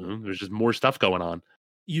 understandable. There's just more stuff going on.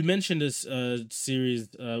 You mentioned this series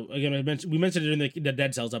again. We mentioned it in the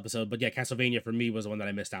Dead Cells episode, but yeah, Castlevania for me was the one that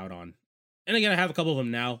I missed out on. And again, I have a couple of them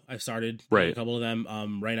now. I've started a couple of them.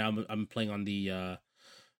 Right now, I'm playing on the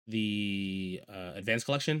Advanced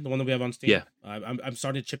Collection, the one that we have on Steam. Yeah, I'm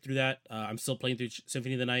starting to chip through that. I'm still playing through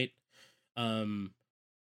Symphony of the Night. I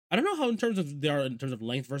don't know how in terms of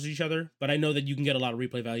length versus each other, but I know that you can get a lot of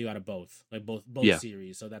replay value out of both, like both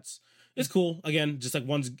series. So it's cool. Again, just like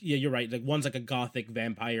one's you're right. Like one's like a gothic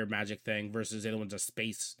vampire magic thing versus the other one's a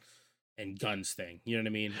space and guns thing. You know what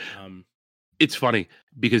I mean? It's funny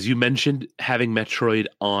because you mentioned having Metroid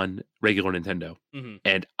on regular Nintendo,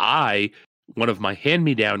 and one of my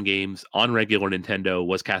hand-me-down games on regular Nintendo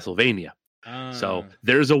was Castlevania. So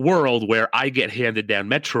there's a world where I get handed down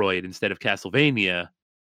Metroid instead of Castlevania,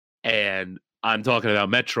 and I'm talking about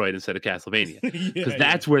Metroid instead of Castlevania because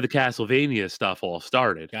that's where the Castlevania stuff all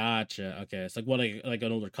started. Gotcha. Okay, it's like what, like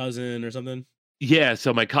an older cousin or something. Yeah,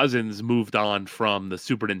 so my cousins moved on from the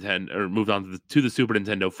Super Nintendo, or moved on to the Super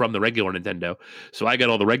Nintendo from the regular Nintendo. So I got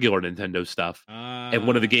all the regular Nintendo stuff, and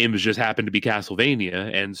one of the games just happened to be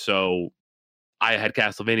Castlevania, and so I had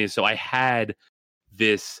Castlevania. So I had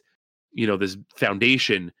this, this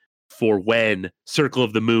foundation for when Circle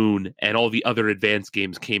of the Moon and all the other advanced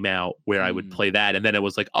games came out, where I would play that, and then it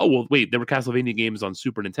was like, oh well, wait, there were Castlevania games on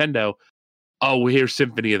Super Nintendo. Oh, well, here's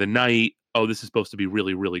Symphony of the Night. Oh, this is supposed to be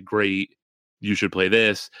really, really great. You should play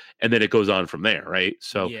this, and then it goes on from there, right?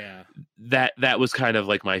 So that was kind of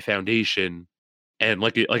like my foundation, and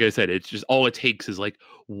like I said, it's just all it takes is like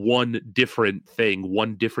one different thing,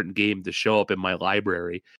 one different game to show up in my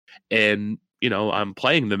library, and I'm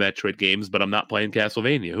playing the Metroid games, but I'm not playing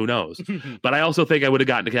Castlevania. Who knows? But I also think I would have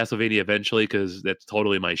gotten to Castlevania eventually because that's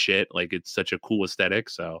totally my shit. Like it's such a cool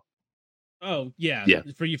aesthetic. So. Oh yeah.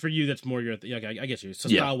 For you, that's more your. I get you. So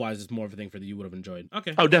style wise, it's more of a thing for that you would have enjoyed.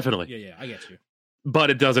 Okay. Oh, definitely. Yeah, I get you. But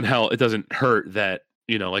it doesn't help. It doesn't hurt that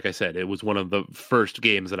like I said, it was one of the first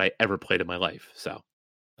games that I ever played in my life. So.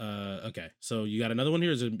 Okay. So you got another one here?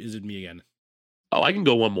 Or is it me again? Oh, I can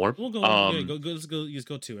go one more. We'll go. Yeah, go. Let's go. Just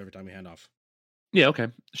go two every time we hand off. Yeah, okay,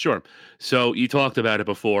 sure. So you talked about it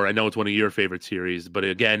before. I know it's one of your favorite series, but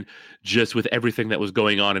again, just with everything that was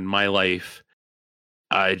going on in my life,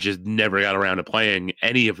 I just never got around to playing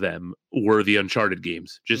any of them. Were the Uncharted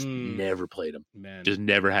games. Just never played them. Man, just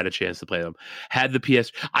never had a chance to play them. Had the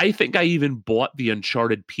PS. I think I even bought the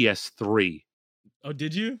Uncharted PS3. Oh,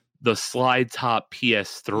 did you? The slide top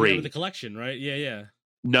PS3. Yeah, with the collection, right? Yeah, yeah.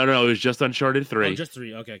 No, it was just Uncharted 3. Oh, just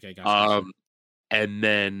 3. Okay, gotcha. And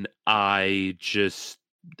then I just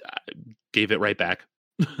gave it right back.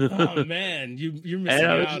 Oh man, you're missing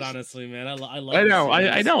out, honestly, man. I love. I know,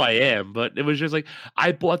 I know, I am, but it was just like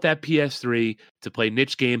I bought that PS3 to play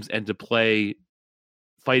niche games and to play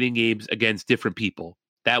fighting games against different people.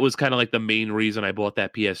 That was kind of like the main reason I bought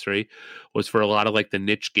that PS3 was for a lot of like the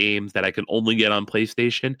niche games that I could only get on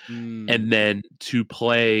PlayStation, and then to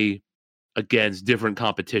play against different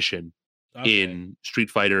competition in Street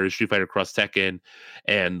Fighter Cross Tekken,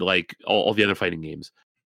 and like all the other fighting games.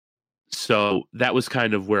 So that was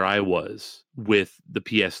kind of where I was with the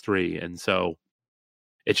PS3, and so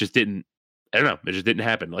it just didn't. I don't know. It just didn't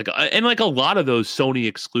happen. Like and like a lot of those Sony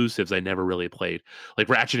exclusives, I never really played. Like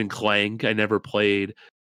Ratchet and Clank, I never played.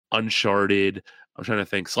 Uncharted. I'm trying to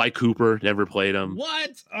think. Sly Cooper, never played them.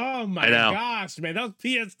 What? Oh my gosh, man! That was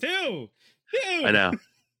PS2. Dude. I know.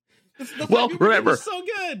 Well, remember, so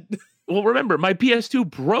good. Well, remember, my PS2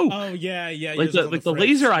 broke. Oh yeah. Like the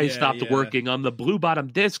laser eye stopped working on the blue bottom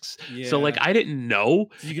discs. Yeah. So like I didn't know.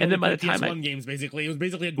 So and then by the time PS1 games, basically, it was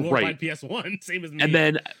basically a glorified PS1, same as me. And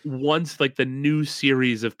then once like the new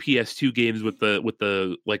series of PS2 games with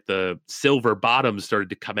the like the silver bottoms started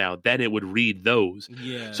to come out, then it would read those.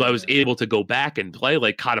 Yeah. So I was able to go back and play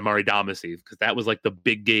like Katamari Damacy because that was like the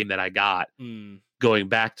big game that I got. Going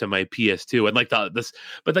back to my PS2 and like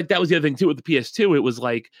but like that was the other thing too with the PS2. It was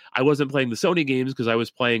like I wasn't playing the Sony games because I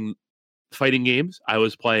was playing fighting games, I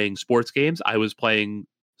was playing sports games, I was playing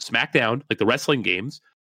SmackDown, like the wrestling games.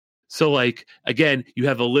 So like again, you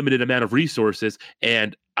have a limited amount of resources,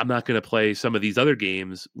 and I'm not going to play some of these other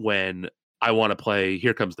games when I want to play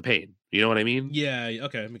Here Comes the Pain. You know what I mean? Yeah.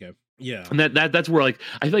 Okay. Yeah. And that's where like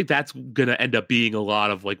I feel like that's going to end up being a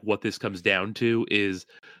lot of like what this comes down to is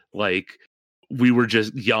like. We were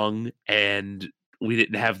just young and we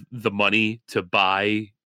didn't have the money to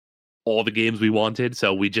buy all the games we wanted.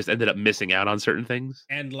 So we just ended up missing out on certain things.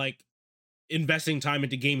 And like investing time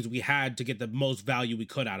into games we had to get the most value we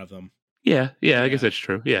could out of them. Yeah. I guess that's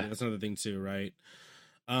true. Yeah. That's another thing too, right?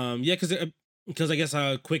 Yeah, because I guess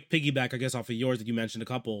a quick piggyback, I guess, off of yours that you mentioned a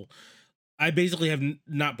couple. I basically have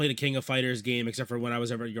not played a King of Fighters game except for when I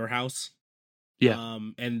was ever at your house. Yeah.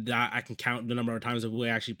 And I can count the number of times that we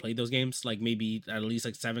actually played those games, like maybe at least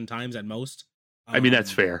like 7 times at most. I mean, that's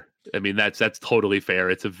fair. I mean, that's totally fair.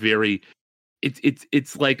 It's a very,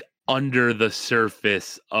 it's like under the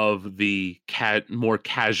surface of the more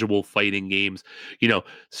casual fighting games, you know,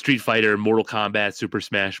 Street Fighter, Mortal Kombat, Super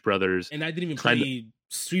Smash Brothers. And I didn't even play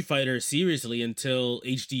Street Fighter seriously until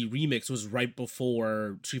HD Remix was right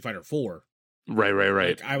before Street Fighter 4. Right.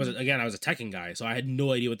 Like I was a Tekken guy, so I had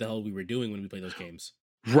no idea what the hell we were doing when we played those games.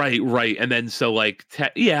 Right. And then so like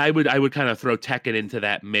I would kind of throw Tekken into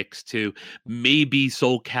that mix too. Maybe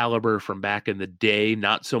Soul Calibur from back in the day,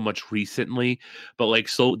 not so much recently, but like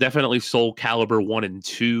definitely Soul Calibur 1 and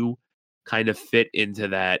 2 kind of fit into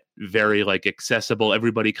that very like accessible.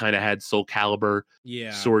 Everybody kind of had Soul Calibur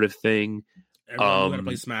sort of thing. Everyone knew how to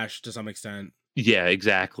play Smash to some extent. Yeah,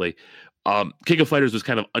 exactly. King of Fighters was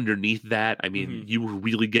kind of underneath that. I mean, you were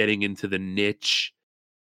really getting into the niche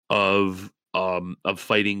of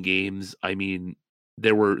fighting games. I mean,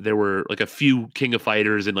 there were like a few King of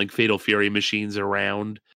Fighters and like Fatal Fury machines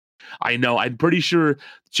around. I know, I'm pretty sure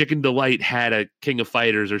Chicken Delight had a King of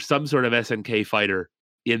Fighters or some sort of SNK fighter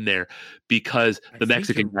in there because the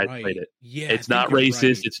Mexican guys played it. Yeah, it's not racist.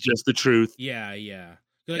 Right. It's just the truth. Yeah.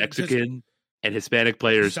 Mexican and Hispanic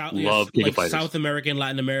players love King of Fighters. South American,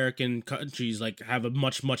 Latin American countries like have a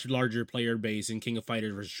much larger player base in King of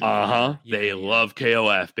Fighters versus They love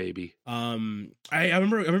KOF, baby. I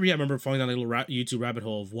remember falling down a little YouTube rabbit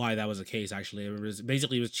hole of why that was the case. Actually, it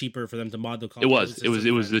was cheaper for them to mod the. It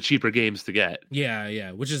was the cheaper games to get.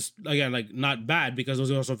 Yeah, which is again like not bad because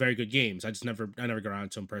those are also very good games. I never got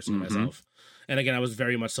around to them personally myself. And again, I was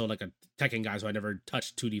very much so like a Tekken guy, so I never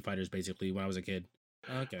touched 2D fighters basically when I was a kid.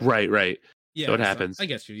 Okay. Right. Yeah, so it happens. I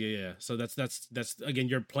guess you. Yeah. So that's again,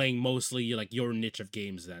 you're playing mostly like your niche of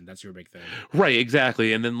games. Then that's your big thing. Right.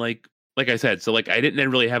 Exactly. And then like I said, so like I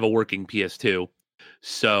didn't really have a working PS2,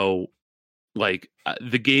 so like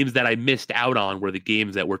the games that I missed out on were the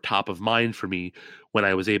games that were top of mind for me when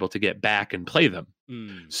I was able to get back and play them.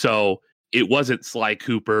 So it wasn't Sly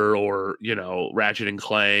Cooper or, Ratchet and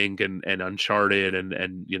Clank and Uncharted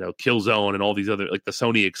and Killzone and all these other, like, the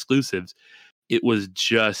Sony exclusives. It was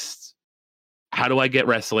just, how do I get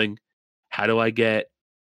wrestling? How do I get,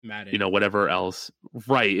 Madden. whatever else?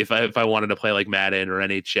 Right. If I wanted to play like Madden or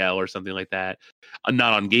NHL or something like that,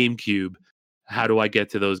 not on GameCube, how do I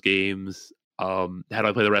get to those games? How do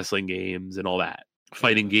I play the wrestling games and all that?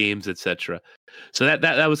 Fighting games, etc. So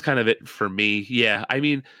that was kind of it for me. Yeah. I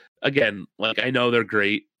mean, again, like, I know they're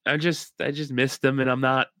great. I just missed them, and I'm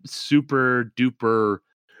not super duper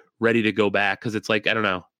ready to go back, because it's like, I don't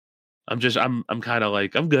know. I'm kind of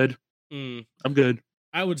like, I'm good. Mm. I'm good.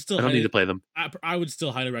 I would still. I don't need to play them. I would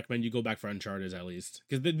still highly recommend you go back for Uncharted at least,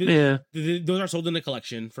 because those are sold in a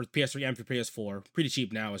collection for PS3 and for PS4, pretty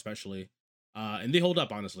cheap now, especially, and they hold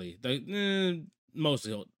up, honestly. They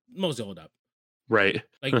mostly hold up. Right.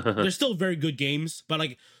 Like, they're still very good games, but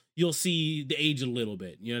like, you'll see the age a little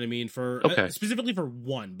bit. You know what I mean? For specifically for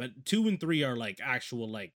 1, but 2 and 3 are like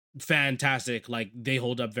actual, like, fantastic. Like, they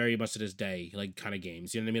hold up very much to this day, like, kind of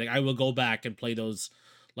games. You know what I mean? Like, I will go back and play those,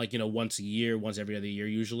 like, once a year, once every other year,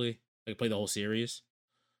 usually. Like, play the whole series.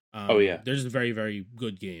 They're just very, very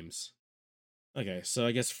good games. Okay, so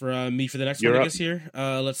I guess for me for the next one, I guess here.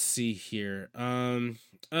 Let's see here.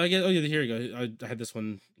 I guess, here we go. I had this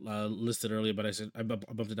one listed earlier, but I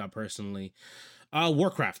bumped it out personally.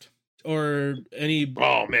 Warcraft or any.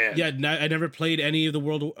 Oh man, yeah. I never played any of the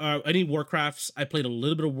any Warcrafts. I played a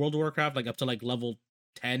little bit of World of Warcraft, like up to like level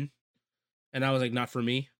 10, and I was like, not for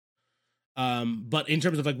me. But in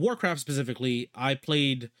terms of like Warcraft specifically, I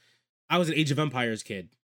was an Age of Empires kid,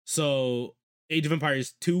 so Age of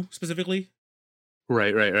Empires 2 specifically.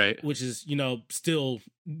 Right. Which is, still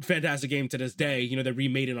fantastic game to this day. They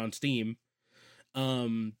remade it on Steam.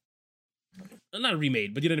 Not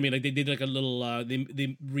remade, but you know what I mean? Like, they did like a little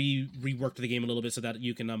they reworked the game a little bit so that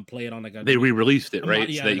you can play it on like they re-released it, right?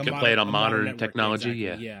 So that you can play it on modern technology.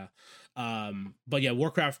 Exactly, yeah. But yeah,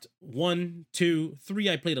 Warcraft 1, 2, 3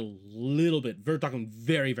 I played a little bit. We're talking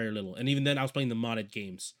very, very little. And even then I was playing the modded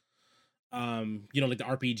games. Like the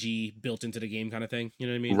RPG built into the game kind of thing. You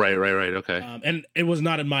know what I mean? Right. Okay. And it was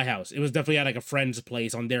not in my house. It was definitely at like a friend's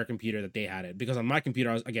place on their computer that they had it. Because on my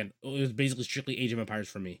computer, it was basically strictly Age of Empires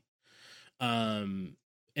for me. And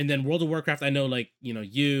then World of Warcraft, I know, like,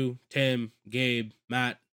 you, Tim, Gabe,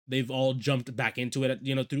 Matt, they've all jumped back into it,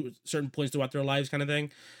 through certain points throughout their lives kind of thing.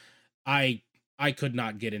 I could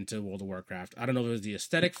not get into World of Warcraft. I don't know if it was the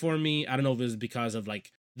aesthetic for me. I don't know if it was because of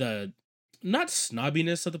like the not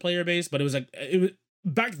snobbiness of the player base, but it was like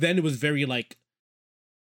back then it was very like,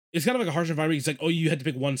 it's kind of like a harsh environment. It's like, oh, you had to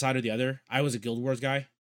pick one side or the other. I was a Guild Wars guy.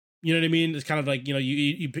 You know what I mean? It's kind of like, you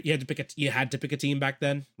had to pick a team back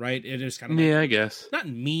then, right? It was kind of like, I guess not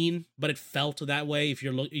mean, but it felt that way. If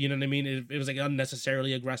you're you know what I mean? It was like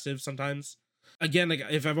unnecessarily aggressive sometimes. Again, like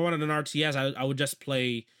if I wanted an RTS, I would just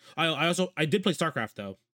play. I did play StarCraft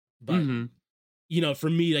though, but for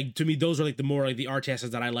me, like, to me, those were like the more like the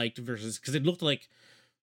RTSs that I liked versus, because it looked like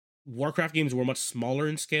Warcraft games were much smaller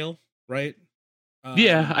in scale, right?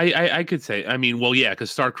 I could say. I mean, well, yeah,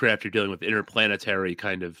 because StarCraft, you're dealing with interplanetary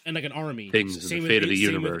kind of and like an army things, and the fate of the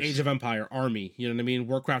universe. Same with Age of Empire army. You know what I mean?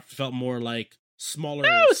 Warcraft felt more like smaller.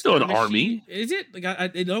 No, it's still an army. Is it? Like,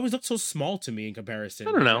 it always looked so small to me in comparison.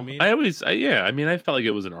 I don't know. You know what I mean, I felt like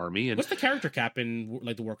it was an army. And what's the character cap in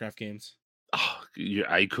like the Warcraft games? Oh,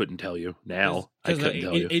 I couldn't tell you now. I couldn't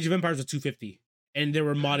tell you. Age of Empires was 250, and there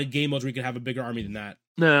were modded game modes where you could have a bigger army than that.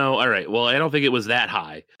 No, all right. Well, I don't think it was that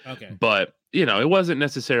high. Okay, but it wasn't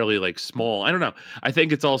necessarily like small. I don't know. I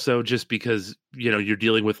think it's also just because you're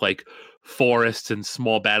dealing with like forests and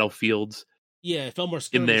small battlefields. Yeah, it felt more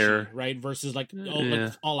skirmishy, in there, right? Versus like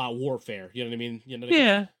all out warfare. You know what I mean?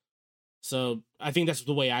 Yeah. So I think that's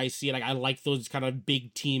the way I see it. Like, I like those kind of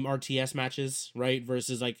big team RTS matches, right?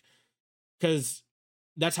 Versus like, because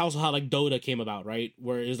that's also how like Dota came about, right?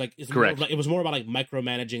 Where it was like, correct. It was more about like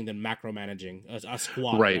micromanaging than macromanaging a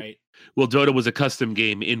squad, right? Well, Dota was a custom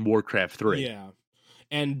game in Warcraft 3. Yeah,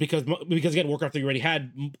 and because again, Warcraft 3 already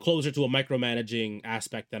had closer to a micromanaging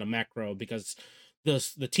aspect than a macro, because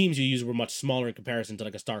the teams you use were much smaller in comparison to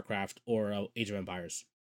like a StarCraft or a Age of Empires.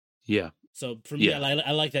 Yeah. So for me,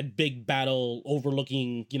 I like that big battle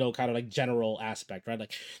overlooking, kind of like general aspect, right?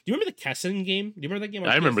 Like, do you remember the Kessen game? Do you remember that game?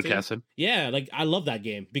 I remember Kessen. Yeah, like I love that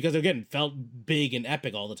game because again, it felt big and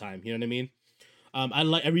epic all the time. You know what I mean?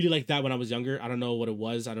 I really liked that when I was younger. I don't know what it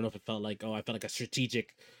was. I don't know if it felt like, I felt like a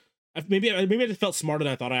strategic. Maybe I just felt smarter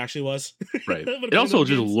than I thought I actually was. Right. It also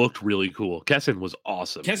just looked really cool. Kessen was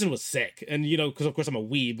awesome. Kessen was sick, and because of course I'm a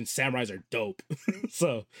weeb and samurais are dope,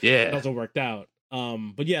 so yeah, it also worked out.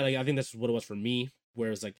 But yeah, like I think that's what it was for me.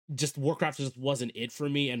 whereas like just Warcraft just wasn't it for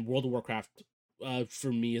me, and World of Warcraft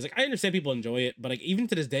for me is like I understand people enjoy it, but like even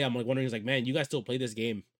to this day I'm like wondering is like man, you guys still play this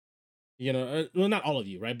game? Well, not all of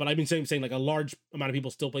you, right? But I've been saying like a large amount of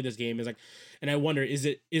people still play this game. Is like, and I wonder, is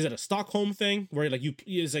it a Stockholm thing where like you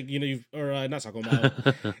is like you or not Stockholm?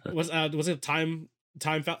 Was it what's it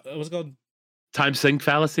called? Time sink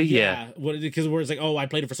fallacy? Yeah. Because where it's like, oh, I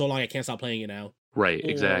played it for so long, I can't stop playing it now. Right, Or,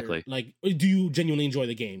 exactly. like, do you genuinely enjoy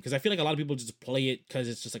the game? Because I feel like a lot of people just play it because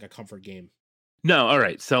it's just like a comfort game. No, all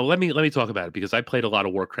right. So let me talk about it because I played a lot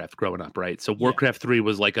of Warcraft growing up, right? So Warcraft 3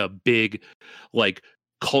 was like a big like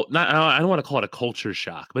I don't want to call it a culture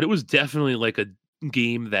shock, but it was definitely like a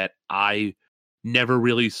game that I never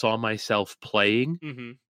really saw myself playing.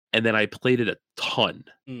 Mm-hmm. And then I played it a ton,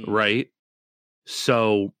 right?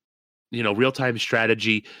 So, real-time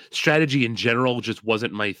strategy in general just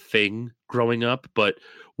wasn't my thing growing up, but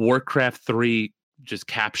Warcraft 3 just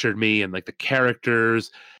captured me, and like the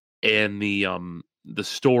characters and the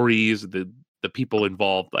stories, the people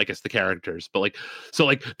involved, I guess the characters, but like so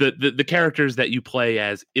like the characters that you play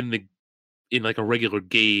as in like a regular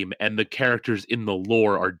game and the characters in the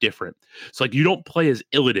lore are different. So like you don't play as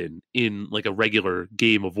Illidan in like a regular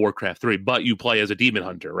game of Warcraft 3, but you play as a demon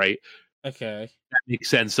hunter, right? Okay. That makes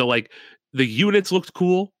sense. So like the units looked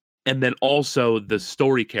cool, and then also the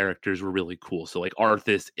story characters were really cool. So like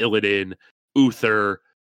Arthas, Illidan, Uther,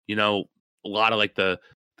 a lot of like the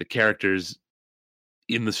characters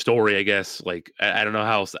in the story, I guess. Like I don't know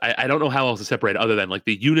how else. I don't know how else to separate it other than like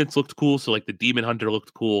the units looked cool. So like the demon hunter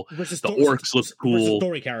looked cool, the orcs looked cool, versus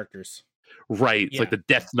story characters. Right. It's like the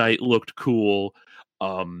Death Knight looked cool.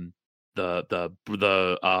 The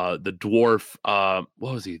dwarf,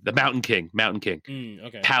 what was he? The Mountain King.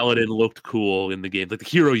 Okay. Paladin looked cool in the game. Like the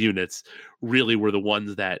hero units really were the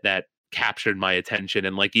ones that captured my attention,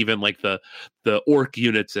 and like even like the orc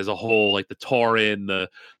units as a whole, like the Tauren,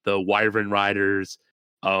 the Wyvern Riders,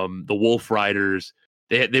 the Wolf Riders.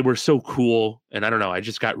 They were so cool, and I don't know, I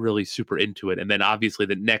just got really super into it. And then obviously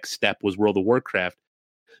the next step was World of Warcraft,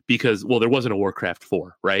 because there wasn't a Warcraft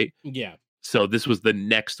 4, right? Yeah. So this was the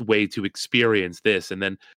next way to experience this. And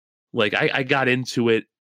then like I got into it.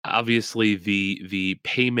 Obviously the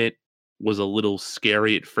payment was a little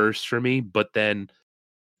scary at first for me, but then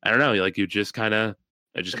I don't know, like I just kind of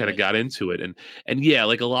got into it. And yeah,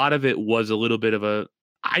 like a lot of it was a little bit of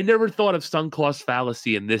I never thought of sunk cost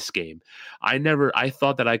fallacy in this game. I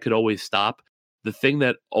thought that I could always stop. The thing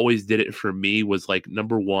that always did it for me was like,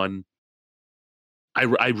 number one,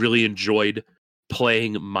 I really enjoyed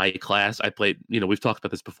playing my class. I played, we've talked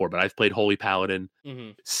about this before, but I've played Holy Paladin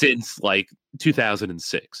since like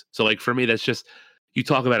 2006. So like for me, that's just, you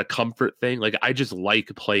talk about a comfort thing. Like I just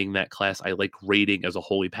like playing that class. I like raiding as a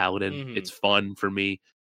Holy Paladin. It's fun for me.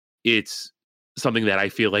 It's something that I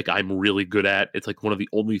feel like I'm really good at. It's like one of the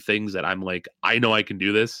only things that I'm like, I know I can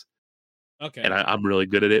do this. Okay. And I'm really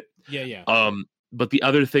good at it. Yeah. But the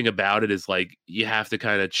other thing about it is like you have to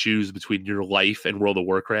kind of choose between your life and World of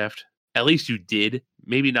Warcraft. At least you did.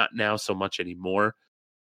 Maybe not now so much anymore,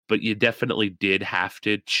 but you definitely did have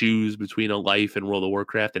to choose between a life and World of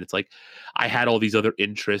Warcraft. And it's like I had all these other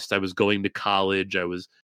interests. I was going to college. I was,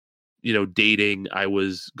 dating. I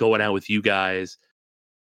was going out with you guys.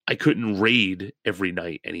 I couldn't raid every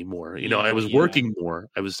night anymore. I was working more.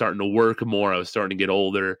 I was starting to work more. I was starting to get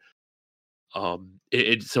older. So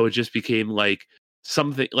it just became like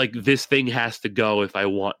something like this thing has to go if I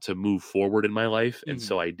want to move forward in my life. And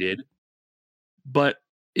so I did. But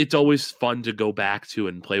it's always fun to go back to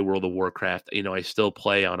and play World of Warcraft. I still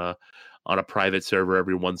play on a private server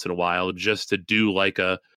every once in a while just to do like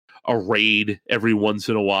a raid every once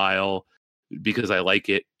in a while because I like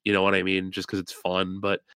it. You know what I mean? Just because it's fun.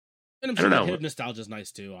 But and I'm sure that hit of nostalgia is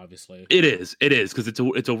nice too, obviously. It is because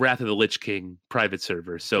it's a Wrath of the Lich King private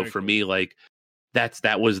server. So very for cool. Me, like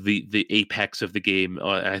that was the apex of the game.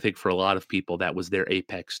 And I think for a lot of people that was their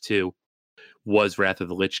apex too, was Wrath of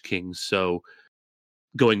the Lich King. So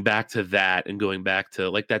going back to that and going back to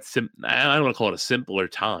like that I don't want to call it a simpler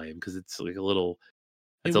time because it's like a little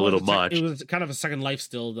much. It was kind of a second life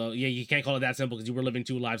still though. Yeah, you can't call it that simple because you were living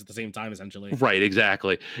two lives at the same time essentially. Right,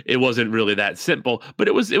 exactly. It wasn't really that simple, but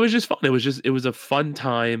it was just fun. It was a fun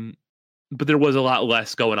time, but there was a lot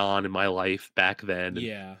less going on in my life back then.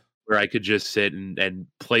 Yeah. Where I could just sit and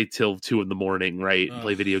play till 2 a.m, right?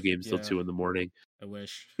 Play video games till 2 a.m. I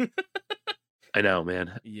wish. I know,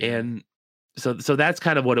 man. Yeah. And so that's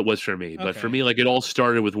kind of what it was for me. But for me, like it all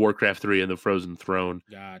started with Warcraft 3 and the Frozen Throne.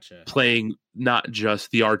 Gotcha. Playing not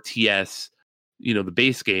just the RTS, the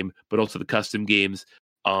base game, but also the custom games,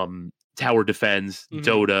 Tower Defense,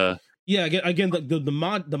 Dota, Yeah, again,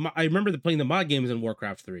 I remember playing the mod games in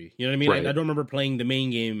Warcraft 3. You know what I mean? Right. I don't remember playing the main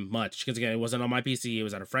game much because again, it wasn't on my PC. It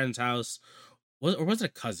was at a friend's house. Or was it a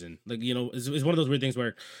cousin? Like, it's one of those weird things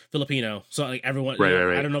where Filipino, so like everyone, Right, right, I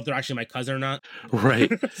right. don't know if they're actually my cousin or not. Right.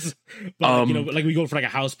 But like, like we go for like a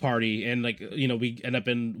house party and like, we end up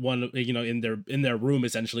in one, in their room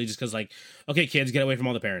essentially just because like, okay, kids, get away from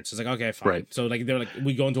all the parents. It's like, okay, fine. Right. So like they're like,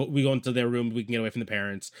 we go into their room, we can get away from the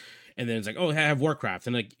parents. And then it's like, oh, I have Warcraft.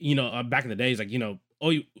 And like, back in the day, it's like, oh,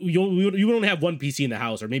 you only have one PC in the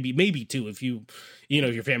house, or maybe two if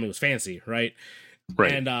if your family was fancy, right?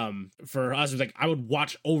 Right. And for us, it was like I would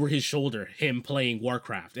watch over his shoulder him playing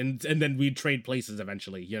Warcraft, and then we'd trade places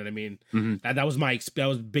eventually. You know what I mean? Mm-hmm. That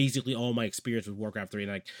was basically all my experience with Warcraft 3.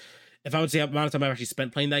 And like, if I would say the amount of time I've actually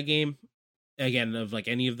spent playing that game, again, of like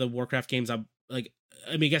any of the Warcraft games, I'm like,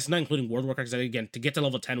 I mean, I guess not including World of Warcraft, because again, to get to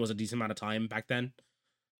level 10 was a decent amount of time back then.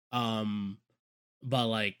 But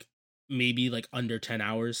like maybe like under 10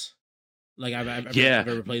 hours. Like I've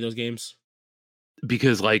ever played those games.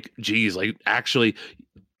 Because like, geez, like actually,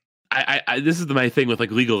 I this is my thing with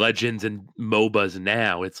like League of Legends and MOBAs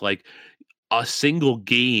now. It's like a single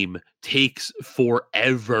game takes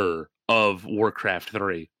forever of Warcraft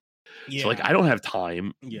 3. Yeah. So like I don't have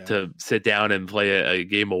time to sit down and play a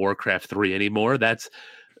game of Warcraft 3 anymore. That's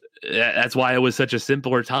why it was such a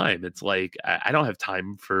simpler time. It's like I don't have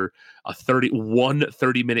time for a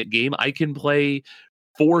 30-minute game. I can play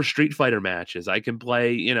 4 Street Fighter matches. I can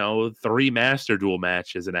play, 3 Master Duel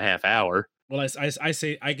matches in a half hour. Well, I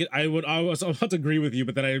was about to agree with you,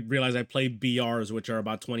 but then I realized I play BRs, which are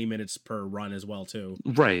about 20 minutes per run as well, too.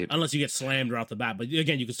 Right. Unless you get slammed right off the bat. But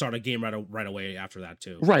again, you can start a game right away after that,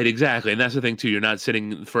 too. Right, exactly. And that's the thing, too. You're not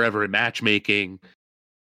sitting forever in matchmaking.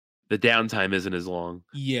 The downtime isn't as long.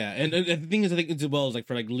 Yeah, and the thing is, I think as well is like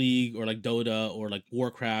for like League or like Dota or like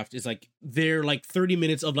Warcraft, is like they're like 30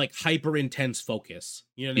 minutes of like hyper intense focus.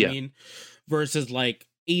 You know what I mean? Versus like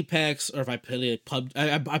Apex, or if I play like PUBG,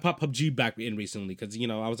 I popped PUBG back in recently because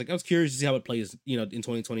I was curious to see how it plays in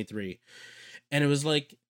 2023, and it was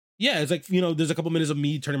like, yeah, it's like there's a couple minutes of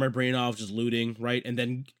me turning my brain off, just looting, right, and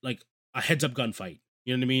then like a heads up gunfight.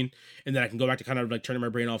 You know what I mean? And then I can go back to kind of like turning my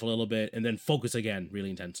brain off a little bit and then focus again really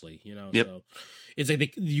intensely, Yep. So it's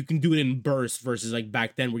like you can do it in bursts versus like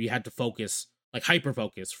back then where you had to focus, like hyper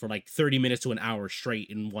focus for like 30 minutes to an hour straight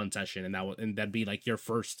in one session. And that'd be like your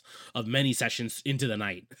first of many sessions into the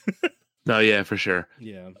night. No, yeah, for sure.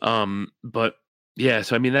 Yeah. But yeah,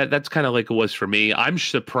 so I mean that's kind of like it was for me. I'm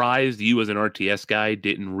surprised you as an RTS guy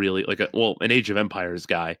didn't really an Age of Empires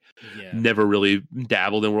guy. Yeah. Never really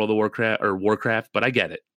dabbled in World of Warcraft, but I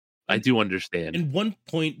get it. I do understand. And one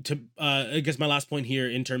point to, I guess my last point here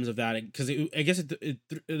in terms of that, because I guess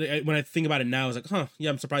when I think about it now, it's like,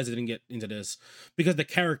 I'm surprised I didn't get into this, because the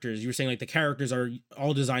characters, you were saying like the characters are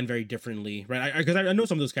all designed very differently, right? Because I know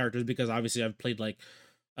some of those characters because obviously I've played like,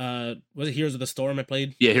 was it Heroes of the Storm I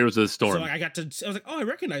played? Yeah, Heroes of the Storm. So I was like, oh, I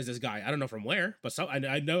recognize this guy. I don't know from where, but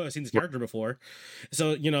I know I've seen this character before.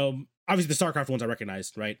 So, obviously the StarCraft ones I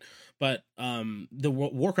recognized, right? But the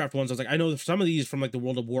Warcraft ones, I was like, I know some of these from like the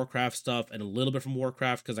World of Warcraft stuff and a little bit from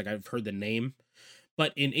Warcraft because like I've heard the name.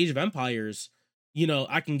 But in Age of Empires,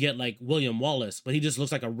 I can get like William Wallace, but he just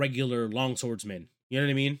looks like a regular longswordsman. You know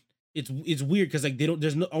what I mean? It's weird because like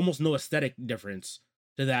there's almost no aesthetic difference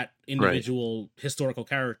to that individual historical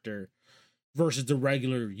character versus the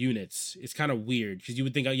regular units. It's kind of weird because you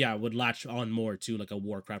would think, I would latch on more to like a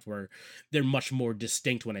Warcraft where they're much more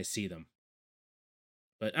distinct when I see them.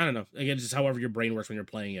 But I don't know. Again, just however your brain works when you're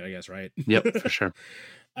playing it, I guess, right? Yep, for sure.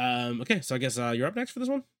 Okay, so I guess you're up next for this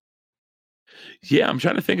one. Yeah, I'm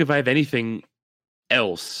trying to think if I have anything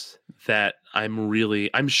else that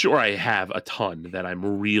I'm sure I have a ton that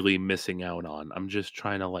I'm really missing out on. I'm just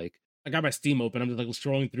trying to like, I got my Steam open. I'm just like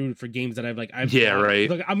scrolling through for games that I've right.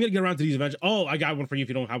 Like, I'm gonna get around to these eventually. Oh, I got one for you if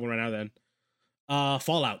you don't have one right now. Then,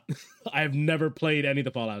 Fallout. I've never played any of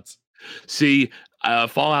the Fallouts. See,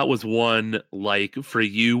 Fallout was one like for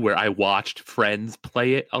you where I watched friends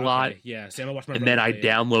play it a lot. Yeah, see, I'm gonna watch my. And then I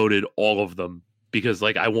downloaded all of them because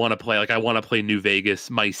like I want to play. Like I want to play New Vegas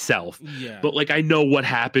myself. Yeah. But like I know what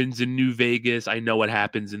happens in New Vegas. I know what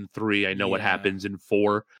happens in 3. I know what happens in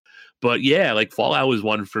 4. But yeah, like Fallout was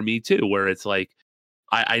one for me too, where it's like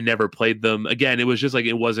I never played them. Again, it was just like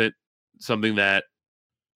it wasn't something that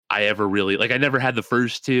I ever really like. I never had the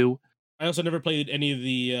first 2. I also never played any of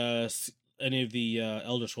the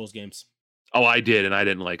Elder Scrolls games. Oh, I did, and I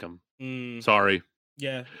didn't like them. Sorry.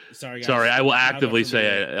 Yeah, sorry, guys. Sorry, I will actively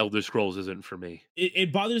say Elder Scrolls isn't for me.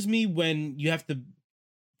 It bothers me when you have to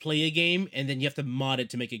play a game and then you have to mod it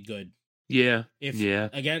to make it good. Yeah. If Yeah.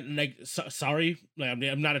 again, like, sorry, like,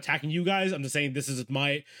 I'm not attacking you guys. I'm just saying this is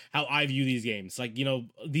how I view these games. Like,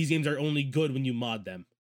 these games are only good when you mod them.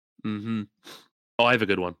 Mm-hmm. Oh, I have a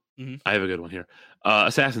good one. Mm-hmm. I have a good one here.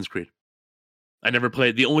 Assassin's Creed. I never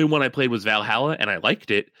played. The only one I played was Valhalla, and I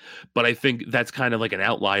liked it. But I think that's kind of like an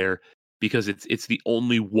outlier because it's the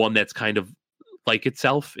only one that's kind of like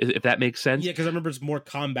itself, if that makes sense. Yeah, because I remember it's more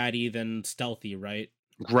combat-y than stealthy, right?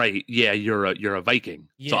 Right. Yeah, you're a Viking.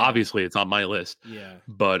 So Yeah. obviously it's on my list. Yeah.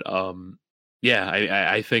 But yeah,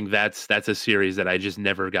 I think that's a series that I just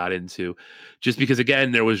never got into. Just because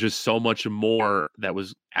again, there was just so much more that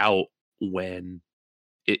was out when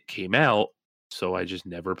it came out, so I just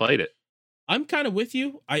never played it. I'm kind of with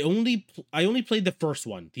you. I only played the first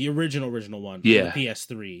one, the original one on the Yeah.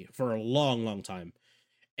 PS3 for a long, long time.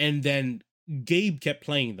 And then Gabe kept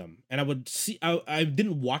playing them, and I would see. I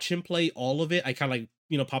didn't watch him play all of it. I kind of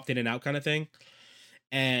like popped in and out kind of thing.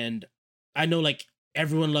 And I know like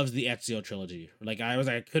everyone loves the Ezio trilogy. Like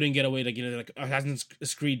I couldn't get away. Like Assassin's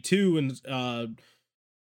Creed 2 and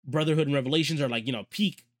Brotherhood and Revelations are like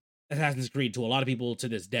peak Assassin's Creed to a lot of people to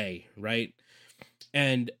this day, right?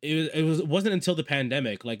 And it wasn't until the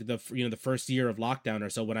pandemic, like the first year of lockdown or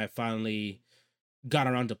so, when I finally got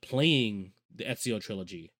around to playing the Ezio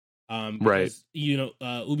trilogy. Right. Because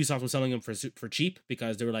Ubisoft was selling them for cheap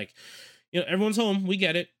because they were like, everyone's home, we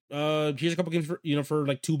get it. Here's a couple games for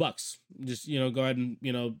like $2. Just go ahead and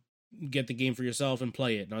get the game for yourself and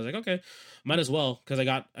play it. And I was like, okay, might as well, because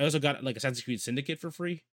I also got like Assassin's Creed Syndicate for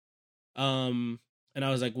free. And I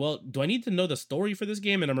was like, well, do I need to know the story for this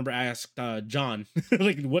game? And I remember I asked John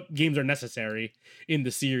like what games are necessary in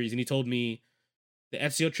the series, and he told me the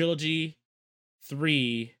Ezio trilogy,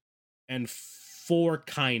 3 and 4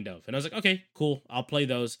 kind of. And I was like, okay, cool, I'll play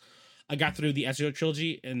those. I got through the Ezio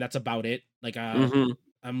trilogy, and that's about it. Like I'm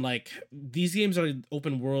like, these games are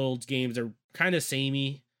open world games, they're kind of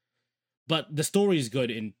samey, but the story is good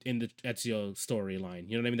in the Ezio storyline.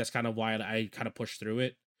 You know what I mean? That's kind of why I kind of pushed through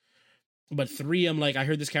it. But 3, I'm like, I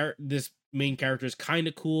heard this main character is kind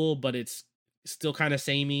of cool, but it's still kind of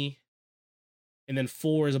samey. And then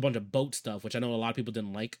 4 is a bunch of boat stuff, which I know a lot of people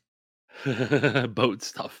didn't like. Boat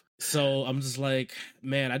stuff. So I'm just like,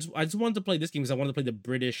 man, I just wanted to play this game because I wanted to play the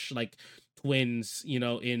British like twins,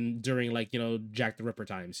 during like Jack the Ripper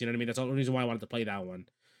times. You know what I mean? That's the only reason why I wanted to play that one.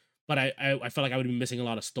 But I felt like I would be missing a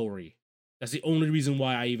lot of story. That's the only reason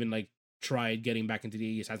why I even like tried getting back into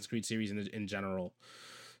the Assassin's Creed series in general.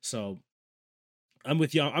 So I'm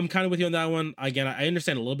with you. I'm kind of with you on that one. Again, I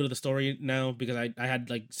understand a little bit of the story now because I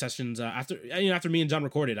had like sessions after me and John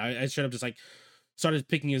recorded. I should have just like started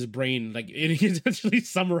picking his brain, like it essentially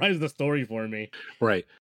summarized the story for me. Right.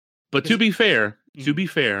 But to be fair,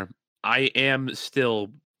 I am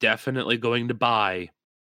still definitely going to buy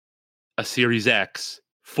a Series X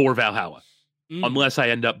for Valhalla, unless I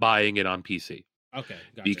end up buying it on PC. Okay,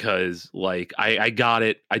 gotcha. Because like I got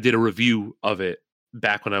it, I did a review of it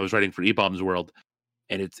back when I was writing for eBombs World,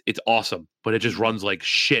 and it's awesome, but it just runs like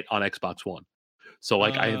shit on Xbox One. So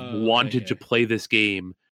like I have wanted to play this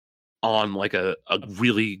game on like a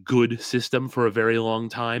really good system for a very long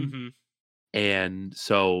time. Mm-hmm. And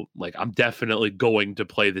so like I'm definitely going to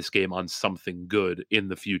play this game on something good in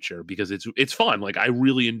the future because it's fun. Like I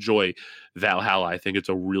really enjoy Valhalla. I think it's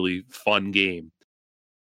a really fun game.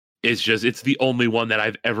 It's the only one that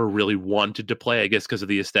I've ever really wanted to play, I guess, because of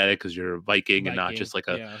the aesthetic, because you're a Viking and not just like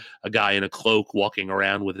a guy in a cloak walking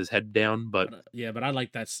around with his head down. But I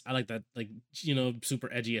like that like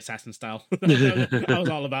super edgy assassin style. I was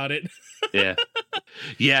all about it.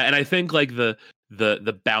 yeah, and I think like the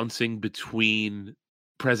bouncing between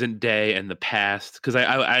present day and the past, because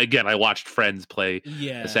I watched friends play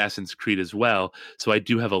Assassin's Creed as well, so I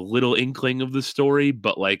do have a little inkling of the story,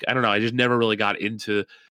 but like I don't know, I just never really got into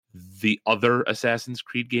the other Assassin's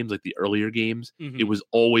Creed games, like the earlier games. It was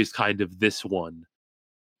always kind of this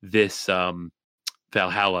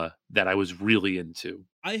Valhalla that I was really into.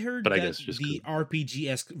 I heard but that I guess just the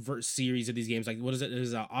RPG-esque series of these games, like what is it?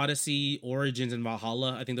 There's Odyssey, Origins, and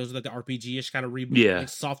Valhalla. I think those are like the RPG-ish kind of reboot, like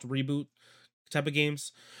soft reboot type of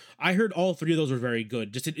games. I heard all 3 of those were very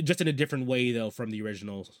good, just in a different way though from the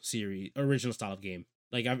original style of game.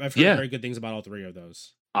 Like I've heard very good things about all 3 of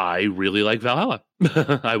those. I really like Valhalla.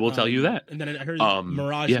 I will tell you that. And then I heard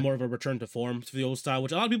Mirage is more of a return to form to the old style,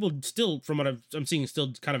 which a lot of people still, from what I'm seeing,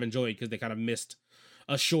 still kind of enjoy because they kind of missed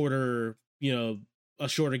a shorter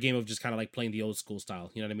game of just kind of like playing the old school style.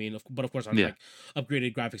 You know what I mean? But of course, on like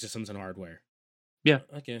upgraded graphic systems and hardware. Yeah.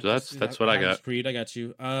 Okay. So that's what I got. Creed, I got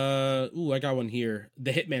you. I got one here.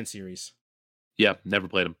 The Hitman series. Yeah, never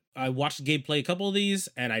played them. I watched Gabe play a couple of these,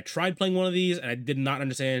 and I tried playing one of these, and I did not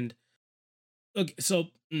understand Okay, so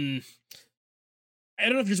I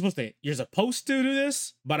don't know if you're supposed to do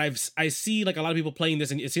this, but I see like a lot of people playing this,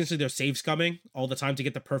 and essentially they're save scumming all the time to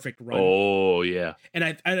get the perfect run. Oh yeah, And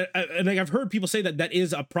I like I've heard people say that that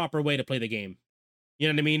is a proper way to play the game. You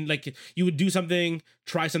know what I mean? Like you would do something,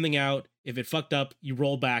 try something out. If it fucked up, you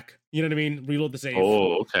roll back. You know what I mean? Reload the save.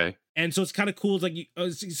 oh okay. And so it's kind of cool. It's like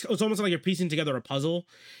it's almost like you're piecing together a puzzle,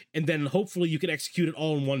 and then hopefully you can execute it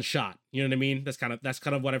all in one shot. You know what I mean? That's kind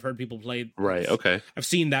of what I've heard people play. Right. Okay. I've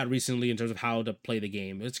seen that recently in terms of how to play the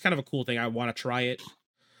game. It's kind of a cool thing. I want to try it.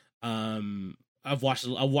 I've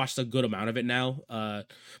watched a good amount of it now. But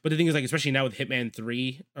the thing is, like, especially now with Hitman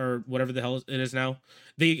 3 or whatever the hell it is now,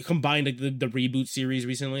 they combined like the reboot series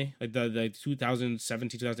recently, like the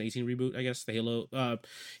 2017 2018 reboot, I guess, the Halo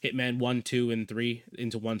Hitman 1, 2, and 3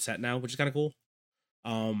 into one set now, which is kind of cool.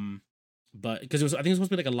 But because I think it was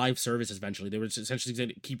supposed to be like a live service eventually. They were essentially going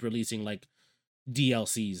to keep releasing like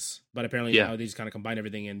DLCs, but apparently now they just kind of combined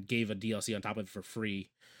everything and gave a DLC on top of it for free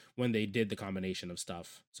when they did the combination of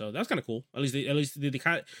stuff. So that's kind of cool. At least they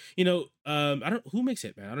kind of, I don't, who makes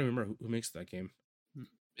it, man? I don't remember who makes that game.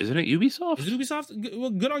 Isn't it Ubisoft? Is it Ubisoft? Well,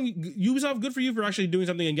 good on Ubisoft. Good for you for actually doing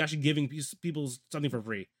something and actually giving people something for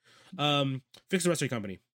free. Fix the rest of your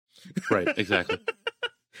company. Right, exactly.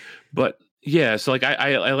 But yeah, so like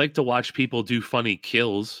I like to watch people do funny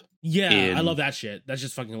kills. Yeah, I love that shit. That's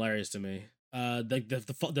just fucking hilarious to me.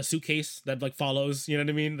 The suitcase that like follows, you know what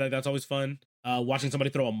I mean? That's always fun. Watching somebody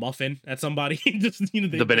throw a muffin at somebody, just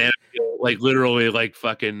the banana peel, like literally like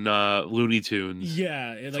fucking Looney Tunes.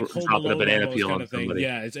 Yeah, it, like dropping a banana peel kind on of thing. somebody.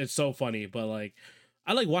 Yeah, it's so funny, but like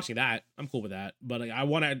I like watching that. I'm cool with that, but like, I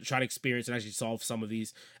want to try to experience and actually solve some of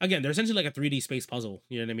these. Again, they're essentially like a 3D space puzzle.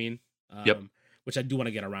 You know what I mean? Yep. Which I do want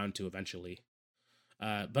to get around to eventually.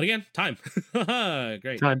 But again, time.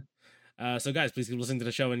 Great. Time. So guys, please keep listening to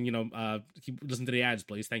the show and keep listening to the ads,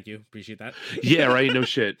 please. Thank you, appreciate that. Yeah, right. No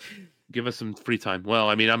shit. Give us some free time. Well,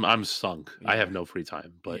 I mean, I'm sunk. Yeah. I have no free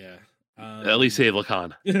time, but yeah. At least save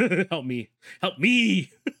Lakan. Help me.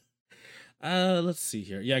 Let's see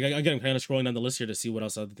here. Yeah, again, I'm kind of scrolling down the list here to see what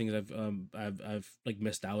else other things I've like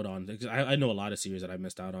missed out on. I know a lot of series that I've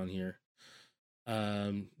missed out on here. Do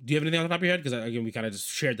you have anything on the top of your head? Because again, we kind of just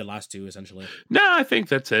shared the last two essentially. No, I think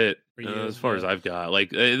that's it. As far as I've got, like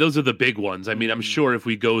those are the big ones. I mean, I'm sure if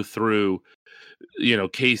we go through,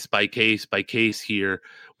 case by case here,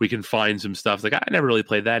 we can find some stuff. Like I never really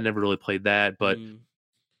played that, but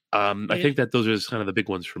I think that those are just kind of the big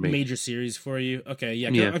ones for me. Major series for you. Okay,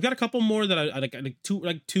 yeah. I've got a couple more that I like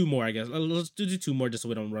two more, I guess. Let's do two more just so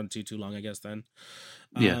we don't run too long, I guess then.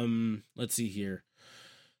 Let's see here.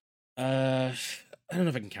 I don't know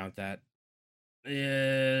if I can count that.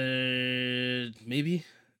 Maybe.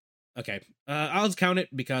 Okay. I'll just count it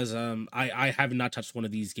because I have not touched one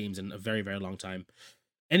of these games in a very, very long time.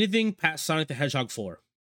 Anything past Sonic the Hedgehog 4.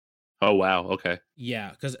 Oh wow, okay. Yeah,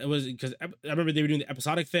 because I remember they were doing the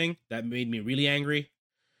episodic thing that made me really angry.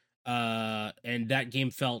 And that game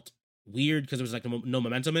felt weird because there was like no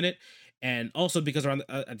momentum in it, and also because around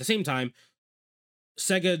at the same time,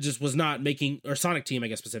 Sega just was not making, or Sonic Team, I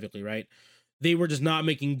guess specifically, right? They were just not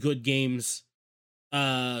making good games,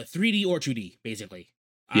 3D or 2D, basically.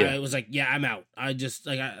 Yeah. I was like, yeah, I'm out. I just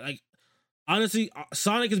honestly,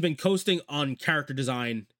 Sonic has been coasting on character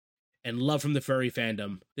design and love from the furry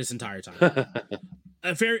fandom this entire time.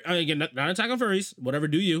 Again, not attack on furries. Whatever,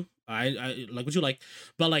 do you? I like what you like,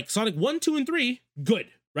 but like Sonic 1, 2, and 3, good,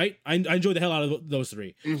 right? I enjoy the hell out of those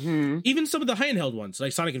three. Mm-hmm. Even some of the handheld ones,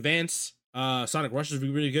 like Sonic Advance, Sonic Rush is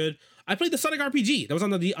really good. I played the Sonic RPG that was on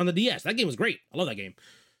the DS. That game was great. I love that game.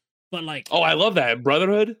 But like, oh, I love that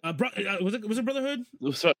Brotherhood. Was it Brotherhood?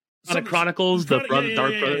 Sonic Chronicles, the Dark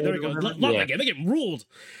Brotherhood. There we go. Love that game. That game ruled.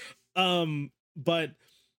 But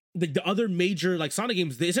the other major like Sonic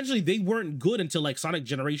games, they weren't good until like Sonic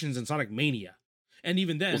Generations and Sonic Mania, and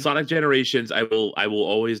even then, Sonic Generations, I will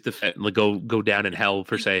always defend, like go down in hell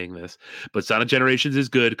for saying this, but Sonic Generations is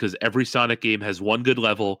good because every Sonic game has one good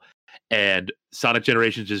level, and Sonic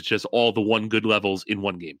Generations is just all the one good levels in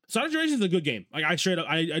one game. Sonic Generations is a good game. Like I straight up,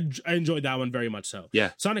 I enjoyed that one very much so.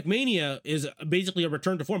 Yeah. Sonic Mania is basically a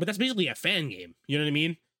return to form, but that's basically a fan game. You know what I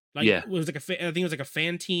mean? Like, yeah. It was like I think it was like a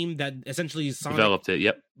fan team that essentially Sonic developed it.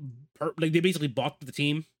 Yep. Like they basically bought the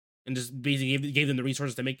team and just basically gave them the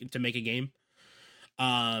resources to make a game.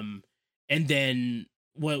 And then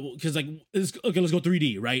because like let's go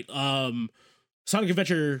 3D, right? Sonic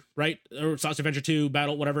Adventure, right? Or Sonic Adventure 2,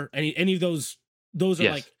 Battle, whatever. Any of those are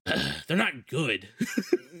yes. like they're not good,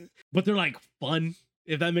 but they're like fun,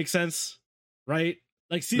 if that makes sense, right?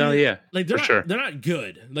 Like, see, no, yeah, like they're not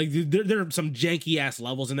good. Like there are some janky ass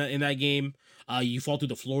levels in that game. You fall through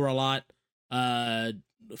the floor a lot.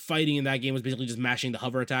 fighting in that game was basically just mashing the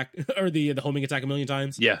hover attack or the homing attack a million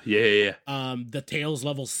times. Yeah. The Tails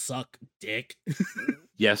levels suck dick.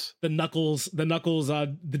 Yes. The Knuckles,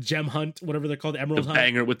 the gem hunt, whatever they're called, the Emerald Hunt.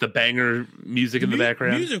 Banger with the banger music in the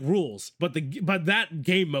background. Music rules, but that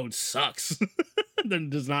game mode sucks.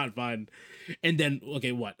 Then it's not fun. And then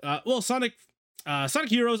what? Sonic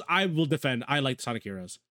Heroes, I will defend. I like Sonic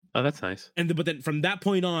Heroes. Oh, that's nice. But then from that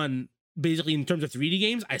point on, basically in terms of 3D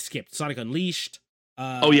games, I skipped Sonic Unleashed.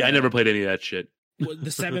 I never played any of that shit.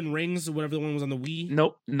 The Seven Rings, whatever the one was on the Wii.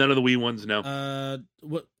 Nope, none of the Wii ones. No.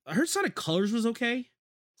 I heard Sonic Colors was okay.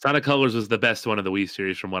 Sonic Colors was the best one of the Wii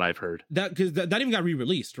series, from what I've heard. Because that even got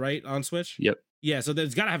re-released, right, on Switch. Yep. Yeah, so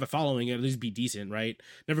there's got to have a following, at least be decent, right?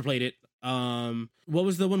 Never played it. What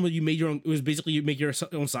was the one where you made your own? It was basically you make your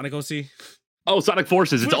own Sonic OC. Oh, Sonic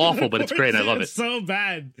Forces. It's awful, but it's great. I love it. It's so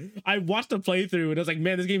bad. I watched a playthrough and I was like,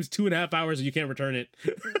 man, this game's 2.5 hours and you can't return it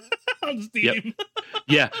on Steam. Yep.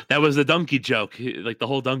 Yeah, that was the donkey joke. Like, the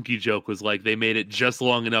whole donkey joke was like they made it just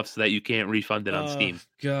long enough so that you can't refund it on Steam.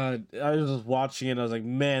 God, I was just watching it and I was like,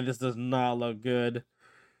 man, this does not look good.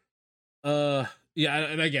 Yeah,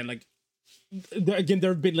 and again,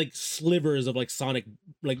 there have been like slivers of like Sonic,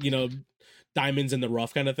 like, you know, diamonds in the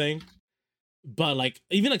rough kind of thing. But like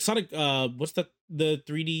even like Sonic, what's the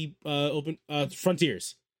 3D open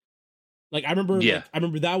Frontiers? Like I remember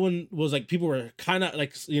that one was like people were kind of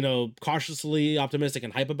like, you know, cautiously optimistic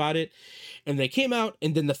and hype about it, and they came out,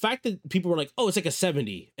 and then the fact that people were like, oh, it's like a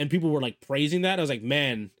 70, and people were like praising that, I was like,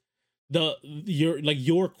 man, your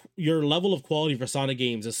level of quality for Sonic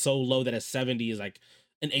games is so low that a 70 is like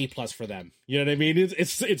an A+ for them. You know what I mean?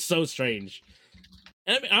 It's so strange.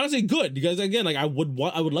 And I mean, honestly, good, because again, like I would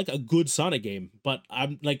like a good Sonic game, but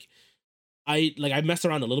I'm like, I messed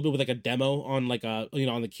around a little bit with like a demo on like on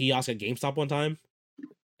the kiosk at GameStop one time,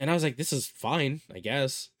 and I was like, this is fine, I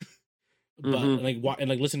guess. But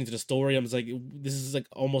listening to the story, I was like, this is like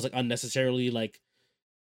almost like unnecessarily like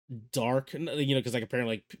dark, you know, because like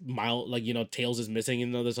apparently like Tails is missing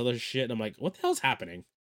and all this other shit, and I'm like, what the hell's happening?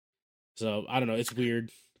 So I don't know, it's weird.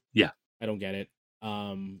 Yeah, I don't get it.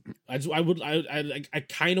 I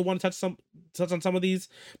kind of want to touch on some of these,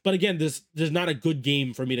 but again, there's not a good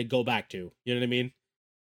game for me to go back to. You know what I mean?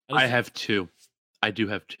 I have two. I do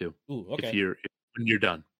have two. Ooh, okay. When you're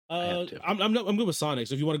done, I'm good with Sonic.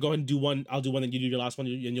 So if you want to go ahead and do one, I'll do one. Then you do your last one,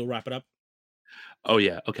 and you'll wrap it up. Oh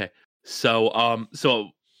yeah, okay. So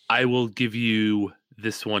I will give you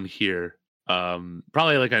this one here.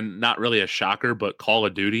 Probably like not really a shocker, but Call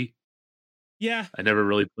of Duty. Yeah. I never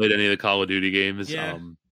really played any of the Call of Duty games. Yeah,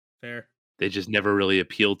 fair. They just never really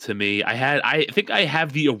appealed to me. I think I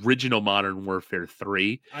have the original Modern Warfare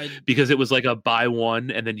 3 because it was like a buy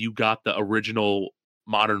one and then you got the original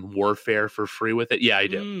Modern Warfare for free with it. Yeah, I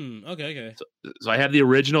do. Okay. So I have the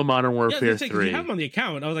original Modern Warfare 3. You have them on the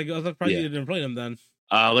account. I was surprised you didn't play them then.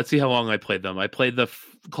 Let's see how long I played them. I played the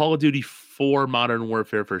Call of Duty 4 Modern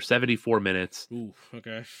Warfare for 74 minutes. Ooh,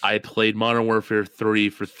 okay. I played Modern Warfare 3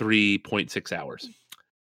 for 3.6 hours.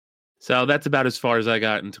 So that's about as far as I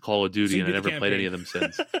got into Call of Duty, and I never played any of them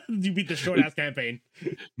since. You beat the short-ass campaign.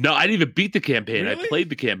 No, I didn't even beat the campaign. Really? I played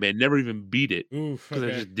the campaign, never even beat it. Because I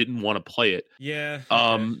just didn't want to play it. Yeah.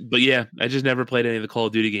 Okay. But yeah, I just never played any of the Call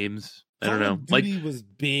of Duty games. I don't know. Call of Duty was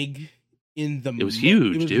big in the. It was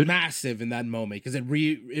huge, it was dude. Massive in that moment because it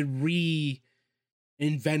reinvented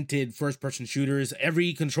first-person shooters.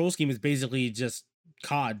 Every control scheme is basically just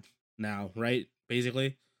COD now, right?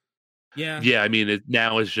 Basically. Yeah. Yeah, I mean,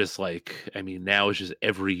 now it's just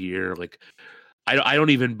every year. Like, I don't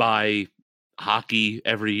even buy hockey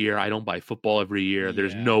every year. I don't buy football every year. Yeah.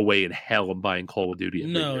 There's no way in hell I'm buying Call of Duty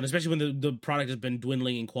every year. And especially when the product has been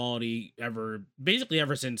dwindling in quality ever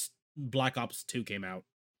since Black Ops 2 came out.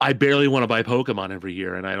 I barely want to buy Pokemon every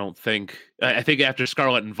year, and I think after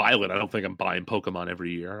Scarlet and Violet, I don't think I'm buying Pokemon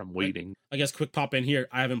every year. I'm waiting. I guess quick pop in here.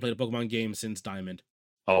 I haven't played a Pokemon game since Diamond.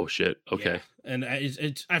 Oh shit! Okay, yeah. And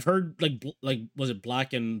I've heard like was it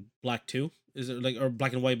Black and Black 2? Is it like or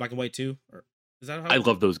Black and White 2? Or is that how? I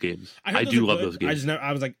love those games. I do love those games.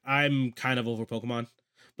 I was like, I'm kind of over Pokemon,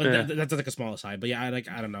 but that's like a small aside. But yeah,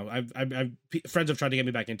 I don't know. I've friends have tried to get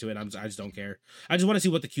me back into it. I just don't care. I just want to see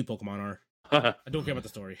what the cute Pokemon are. I don't care about the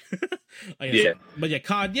story. Yeah, but yeah,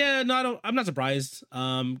 COD. Yeah, no, I'm not surprised.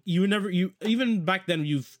 Even back then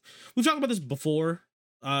we've talked about this before.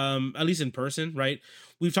 At least in person, right?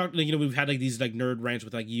 We've talked, we've had like these like nerd rants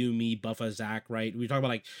with like you, me, Buffa, Zach, right? We talk about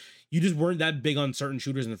like you just weren't that big on certain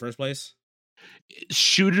shooters in the first place.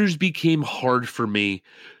 Shooters became hard for me.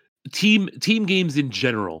 Team games in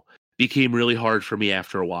general became really hard for me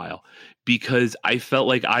after a while because I felt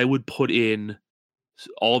like I would put in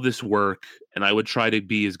all this work and I would try to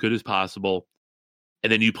be as good as possible.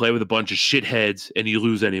 and then you play with a bunch of shitheads and you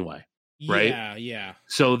lose anyway. Right? Yeah.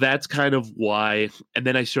 So that's kind of why. And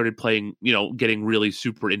then I started playing, getting really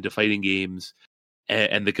super into fighting games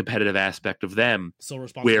and the competitive aspect of them. So where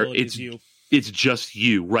responsibility is you. It's just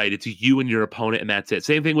you, right? It's you and your opponent, and that's it.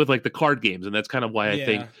 Same thing with like the card games, and that's kind of why I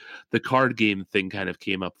think the card game thing kind of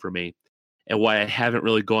came up for me, and why I haven't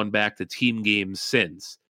really gone back to team games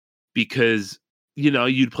since. Because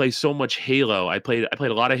you'd play so much Halo. I played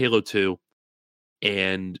a lot of Halo 2,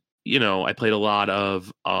 and I played a lot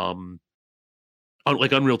of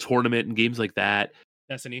like Unreal Tournament and games like that.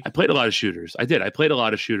 Destiny. I played a lot of shooters. I did. I played a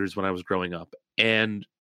lot of shooters when I was growing up, and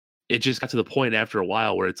it just got to the point after a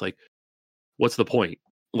while where it's like, what's the point?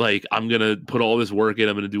 Like, I'm gonna put all this work in.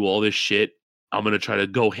 I'm gonna do all this shit. I'm gonna try to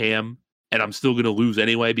go ham, and I'm still gonna lose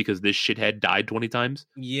anyway because this shithead died 20 times.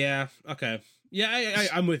 Yeah. Okay. Yeah,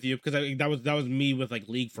 I'm with you because that was me with like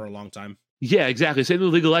League for a long time. Yeah, exactly. Same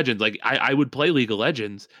with League of Legends. Like, I would play League of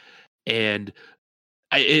Legends, and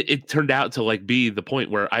it turned out to like be the point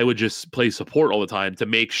where I would just play support all the time to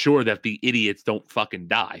make sure that the idiots don't fucking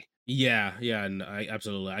die. Yeah, and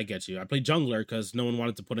I get you. I played jungler because no one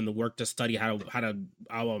wanted to put in the work to study how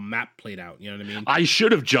a map played out. You know what I mean? I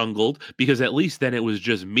should have jungled because at least then it was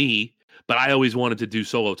just me. But I always wanted to do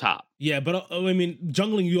solo top. Yeah, but I mean,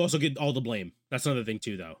 jungling you also get all the blame. That's another thing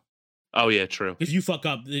too, though. Oh yeah, true. If you fuck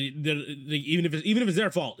up, even if it's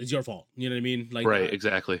their fault, it's your fault. You know what I mean? Like right,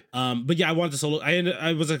 exactly. But yeah, I wanted to solo.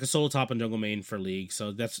 I was like a solo top and jungle main for League,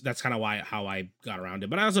 so that's kind of how I got around it.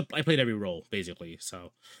 But I played every role basically,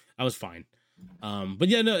 so I was fine. But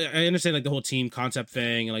yeah, no, I understand like the whole team concept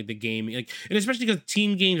thing and like the game, like, and especially because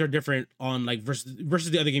team games are different on like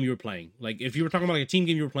versus the other game you were playing. Like if you were talking about like a team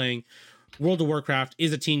game you were playing, World of Warcraft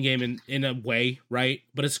is a team game in a way, right?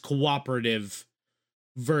 But it's cooperative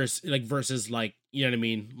versus like, you know what I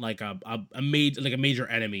mean, like a major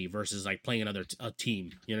enemy versus like playing a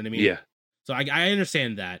team. You know what I mean? Yeah. So I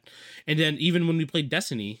understand that. And then even when we played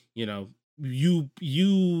Destiny, you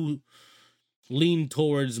lean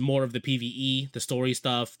towards more of the PvE, the story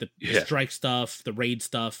stuff, the strike stuff, the raid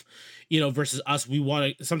stuff, versus us.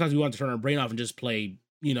 Sometimes we want to turn our brain off and just play,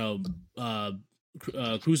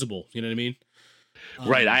 Crucible. You know what I mean?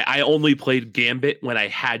 Right. I only played Gambit when I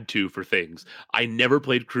had to for things. I never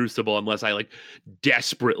played Crucible unless I like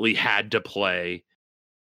desperately had to play,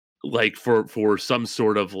 like for some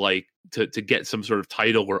sort of like to get some sort of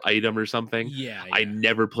title or item or something. Yeah. I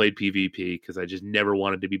never played PvP because I just never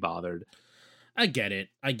wanted to be bothered. I get it.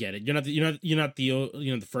 You're not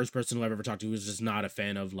the first person who I've ever talked to who's just not a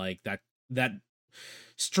fan of like that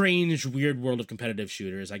strange, weird world of competitive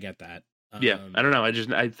shooters. I get that. Yeah, I don't know.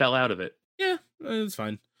 I fell out of it. Yeah, it's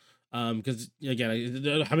fine. Because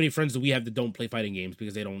again, how many friends do we have that don't play fighting games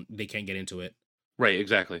because they can't get into it? Right,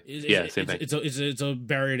 exactly. Same thing. It's a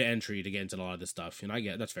barrier to entry to get into a lot of this stuff. I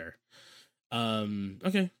get that's fair.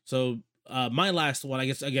 Okay, so my last one, I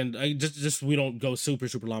guess, again, I just we don't go super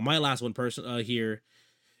long. My last one here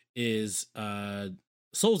is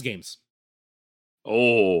Souls games.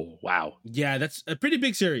 Oh wow, yeah, that's a pretty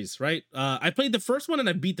big series, right? I played the first one and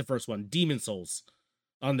I beat the first one, Demon Souls,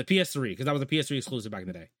 on the PS3 because that was a PS3 exclusive back in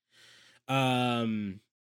the day. And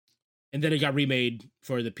then it got remade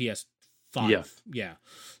for the PS5. Yeah.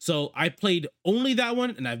 So I played only that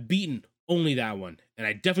one and I've beaten only that one. And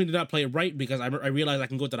I definitely did not play it right because I realized I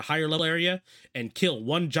can go to the higher level area and kill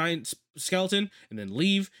one giant skeleton and then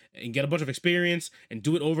leave and get a bunch of experience and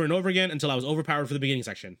do it over and over again until I was overpowered for the beginning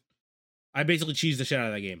section. I basically cheesed the shit out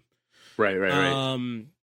of that game. Right.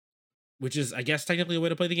 Which is, I guess, technically a way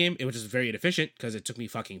to play the game. It was just very inefficient because it took me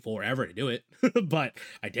fucking forever to do it. But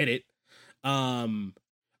I did it.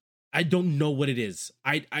 I don't know what it is.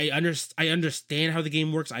 I understand how the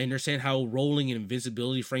game works. I understand how rolling and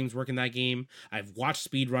invincibility frames work in that game. I've watched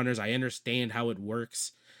speedrunners. I understand how it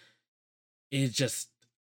works. It's just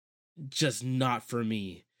not for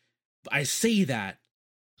me. I say that,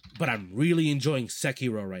 but I'm really enjoying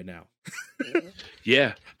Sekiro right now.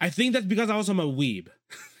 Yeah. I think that's because I also am a weeb.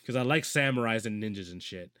 Because I like samurais and ninjas and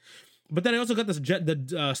shit. But then I also got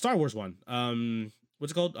the Star Wars one.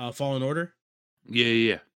 What's it called? Fallen Order?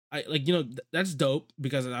 Yeah. I like, that's dope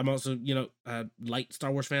because I'm also, a light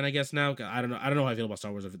Star Wars fan, I guess now. I don't know how I feel about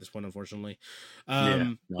Star Wars at this point, unfortunately.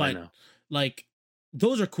 But like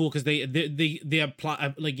those are cool because they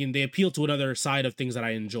apply, like, they appeal to another side of things that I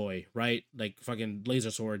enjoy, right? Like fucking laser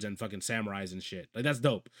swords and fucking samurais and shit. Like that's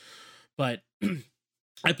dope. But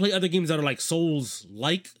I play other games that are like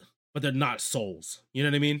Souls-like, but they're not Souls. You know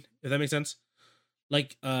what I mean? If that makes sense.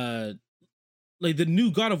 Like the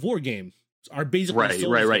new God of War game are basically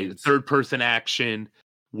right. Third person action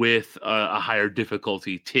with a higher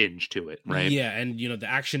difficulty tinge to it, right? Yeah, and the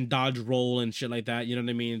action dodge roll and shit like that. You know what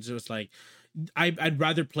I mean? It's just like I'd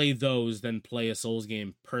rather play those than play a Souls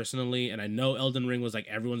game personally. And I know Elden Ring was like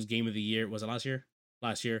everyone's game of the year. Was it last year?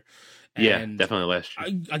 Last year. Yeah, And definitely last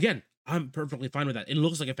year. I'm perfectly fine with that. It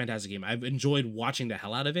looks like a fantastic game. I've enjoyed watching the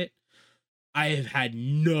hell out of it. I have had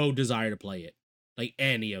no desire to play it, like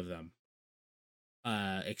any of them,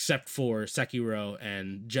 except for Sekiro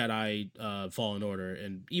and Jedi Fallen Order,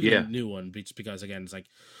 and even the new one, because again, it's like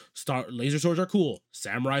laser swords are cool,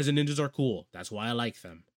 samurais and ninjas are cool. That's why I like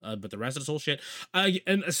them. But the rest of this whole shit,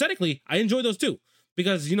 and aesthetically, I enjoy those too,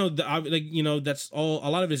 because that's all. A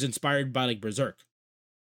lot of it is inspired by like Berserk.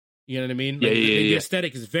 You know what I mean? Like the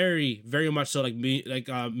aesthetic is very, very much so like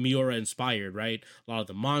Miura inspired, right? A lot of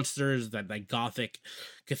the monsters, that like gothic,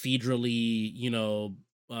 cathedral-y,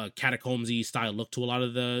 catacombs-y style look to a lot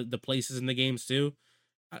of the places in the games too.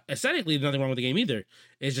 Aesthetically, there's nothing wrong with the game either.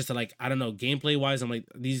 It's just that, like, I don't know, gameplay wise, I'm like,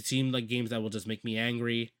 these seem like games that will just make me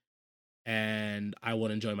angry, and I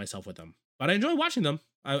won't enjoy myself with them. But I enjoy watching them.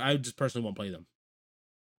 I just personally won't play them.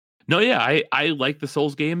 No, yeah, I like the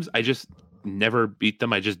Souls games. I just never beat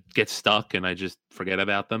them. I just get stuck and I just forget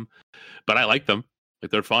about them. But I like them. Like,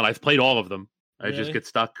 they're fun. I've played all of them. I just get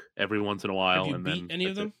stuck every once in a while. Have you beat any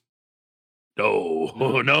of them? No.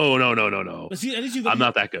 But see, at least I'm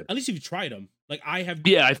not that good. At least you've tried them. Like I have.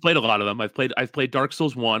 Yeah, I've played a lot of them. I've played Dark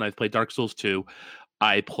Souls 1. I've played Dark Souls 2.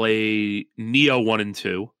 I play Neo 1 and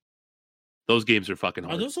 2. Those games are fucking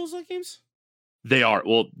hard. Are those Souls-like games? They are.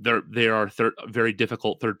 Well, they are very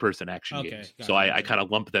difficult third-person action games. So I kind of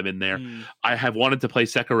lump them in there. I have wanted to play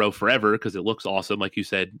Sekiro forever because it looks awesome. Like you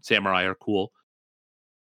said, samurai are cool.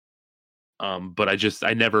 But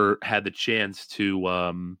I never had the chance to.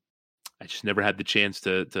 I just never had the chance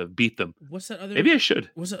to beat them. What's that other? Maybe I should.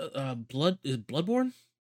 Was it Bloodborne?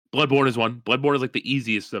 Bloodborne is one. Bloodborne is like the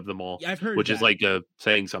easiest of them all. Yeah, I've heard which that. is like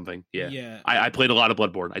saying something. Yeah. I played a lot of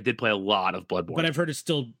Bloodborne. I did play a lot of Bloodborne. But I've heard it's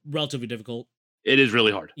still relatively difficult. It is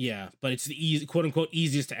really hard. Yeah, but it's the quote unquote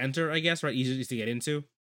easiest to enter, I guess, right? Easiest to get into.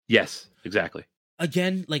 Yes, exactly.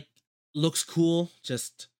 Again, like, looks cool.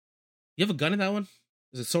 Just, you have a gun in that one?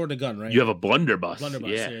 It's a sword and a gun, right? You have a blunderbuss.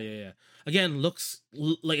 Yeah. Again, looks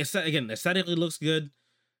like aesthetically looks good.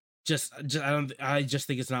 I just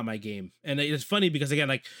think it's not my game. And it's funny because again,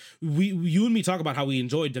 like you and me talk about how we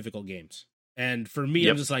enjoy difficult games. And for me,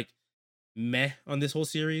 I'm just like meh on this whole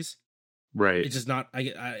series. Right. It's just not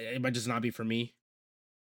it might just not be for me.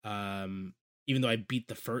 Even though I beat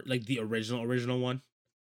the first, like the original one.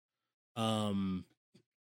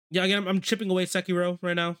 Yeah, again, I'm chipping away at Sekiro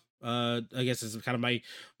right now. I guess it's kind of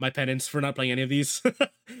my penance for not playing any of these.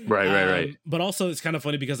 Right. But also, it's kind of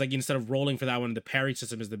funny because like instead of rolling for that one, the parry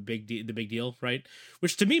system is the big deal, right?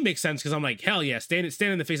 Which to me makes sense because I'm like, hell yeah, stand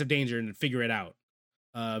in the face of danger and figure it out.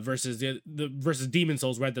 Versus the versus Demon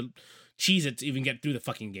Souls where I had to cheese it to even get through the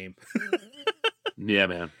fucking game. Yeah,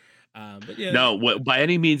 man. But yeah, no, by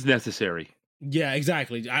any means necessary. Yeah,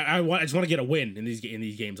 exactly. I just want to get a win in these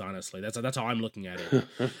games. Honestly, that's how I'm looking at it.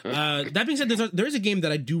 That being said, there is a game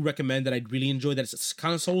that I do recommend that I'd really enjoy. That's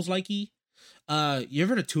kind of Souls-likey. You ever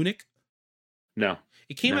heard of Tunic? No.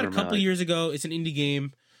 It came out a couple years ago. It's an indie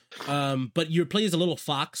game, but you play as a little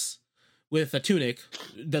fox with a tunic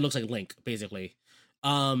that looks like Link, basically.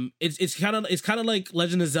 It's kind of like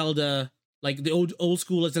Legend of Zelda, like the old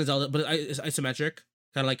school Legend of Zelda, but it's isometric.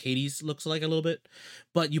 Kind of like Hades looks like a little bit,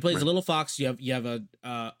 but you play as a little fox. You have a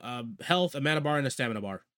health, a mana bar, and a stamina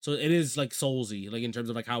bar. So it is like Soulsy, like in terms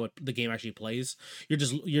of like how the game actually plays. You're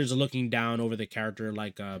just looking down over the character,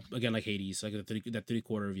 like again like Hades, like that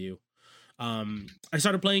 3/4 view. I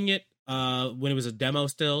started playing it when it was a demo.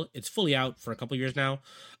 Still, it's fully out for a couple years now.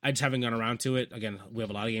 I just haven't gone around to it. Again, we have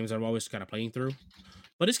a lot of games that I'm always kind of playing through,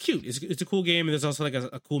 but it's cute. It's a cool game, and there's also like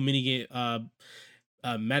a cool mini game.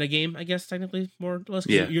 Meta game, I guess, technically, more or less.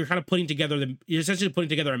 Yeah. You're kind of you're essentially putting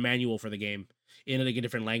together a manual for the game in like a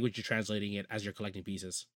different language. You're translating it as you're collecting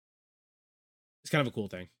pieces. It's kind of a cool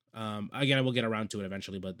thing. Again, I will get around to it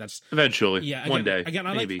eventually, but that's eventually. Yeah, one day. Again,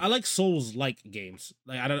 I like Souls-like games.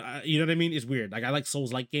 Like you know what I mean? It's weird. Like I like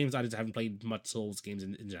Souls-like games. I just haven't played much Souls games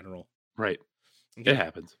in general. Right. Okay. It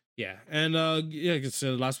happens. Yeah, and it's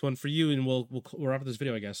the last one for you, and we'll wrap up this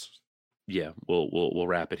video, I guess. Yeah, we'll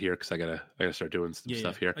wrap it here because I gotta start doing some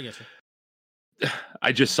stuff here. I guess so.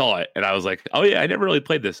 I just saw it and I was like, oh yeah, I never really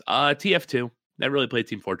played this. TF2. Never really played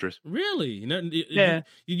Team Fortress. Really? Yeah.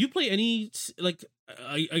 You play any like?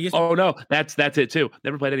 I guess. Oh no, that's it too.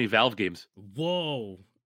 Never played any Valve games. Whoa.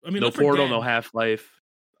 I mean, no Portal, no Half-Life.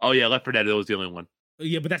 Oh yeah, Left 4 Dead. That was the only one.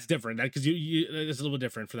 Yeah, but that's different because you it's a little bit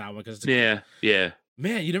different for that one because yeah.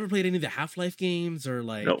 Man, you never played any of the Half-Life games or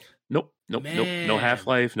like? Nope. Nope, nope, nope. No Man,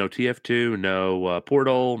 Half-Life, no TF2, no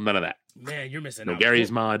Portal, none of that. man, you're missing No out.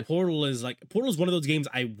 Gary's mod. Portal is one of those games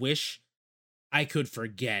I wish I could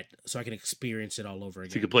forget so I can experience it all over So you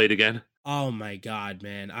again. could play it again. Oh my god,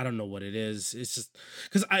 man! I don't know what it is. It's just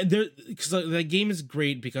because that game is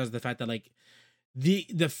great because of the fact that like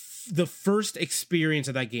the first experience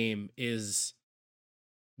of that game is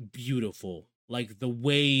beautiful. Like the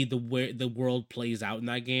way the world plays out in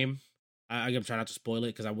that game. I'm gonna try not to spoil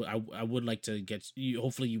it because I would like to get you.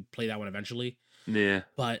 Hopefully, you play that one eventually. Yeah.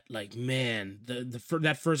 But like, man,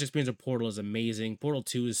 that first experience of Portal is amazing. Portal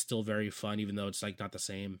 2 is still very fun, even though it's like not the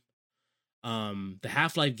same. The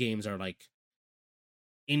Half-Life games are like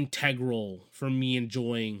integral for me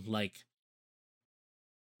enjoying like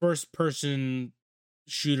first person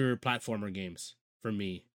shooter platformer games for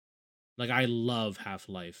me. Like I love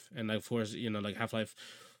Half-Life, and of course, like Half-Life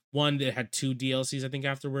 1, it had 2 DLCs I think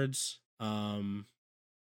afterwards. Let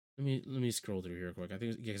me scroll through here quick. I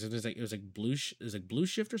think yeah, 'cause it was like it was like Blue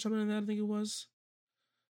Shift or something like that. I think it was.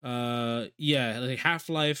 Yeah, like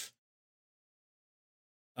Half-Life,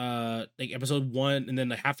 like episode 1, and then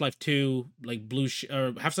like Half-Life 2, like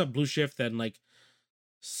or Half-Life Blue Shift, then like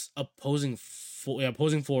opposing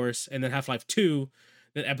force, and then Half-Life 2,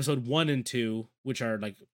 then episode 1 and 2, which are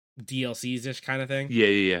like DLCs ish kind of thing.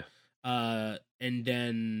 Yeah, yeah, And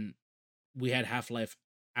then we had Half-Life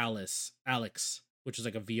Alex, which is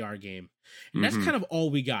like a VR game. And that's kind of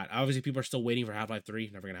all we got. Obviously, people are still waiting for Half-Life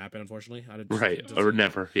 3. Never gonna happen, unfortunately. Right. Or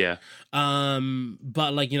never, yeah.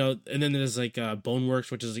 But like, and then there's like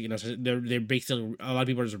Boneworks, which is, they're basically, a lot of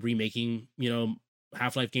people are just remaking,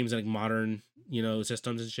 Half-Life games in like modern,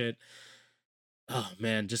 systems and shit. Oh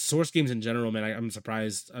man, just Source games in general, man. I'm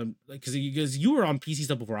surprised. Because you were on PC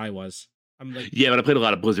stuff before I was. I'm like, yeah, but I played a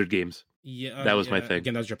lot of Blizzard games. Yeah, that was my thing.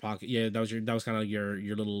 Again, that was your pocket. Yeah, that was kind of your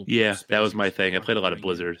little. Yeah, that was my thing. I played a lot of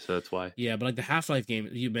Blizzard, so that's why. Yeah, but like the Half-Life game,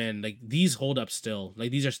 man, like these hold up still.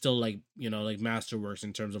 Like these are still like like masterworks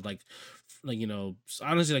in terms of like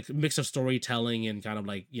honestly like mix of storytelling and kind of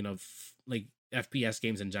like like FPS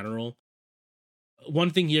games in general.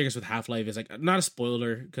 One thing here, I guess, with Half-Life is like not a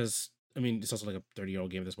spoiler because I mean it's also like a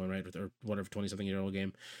 30-year-old game at this point, right? Or whatever, 20-something-year-old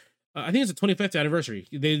game. I think it's the 25th anniversary.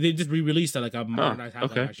 They just re-released like a modernized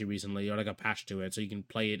Half-Life actually recently, or like a patch to it, so you can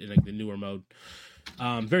play it in like the newer mode.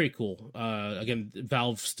 Very cool. Again,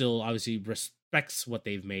 Valve still obviously respects what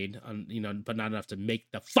they've made, but not enough to make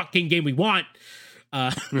the fucking game we want.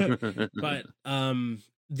 But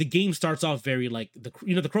the game starts off very like the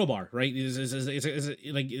crowbar, right? It's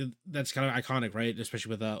like that's kind of iconic, right?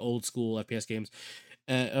 Especially with old school FPS games,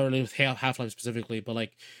 or with Half-Life specifically. But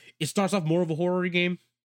like, it starts off more of a horror game.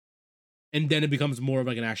 And then it becomes more of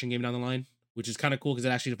like an action game down the line, which is kind of cool because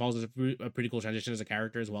it actually follows a pretty cool transition as a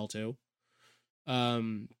character as well too.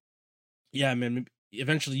 Yeah, man.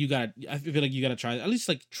 Eventually, I feel like you gotta try at least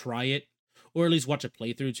like try it, or at least watch a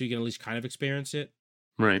playthrough so you can at least kind of experience it.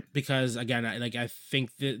 Right. Because again, I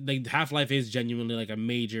think that like Half-Life is genuinely like a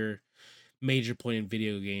major point in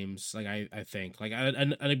video games. Like I think like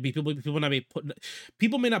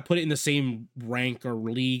people may not put it in the same rank or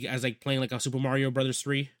league as like playing like a Super Mario Brothers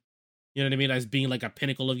 3. You know what I mean? As being like a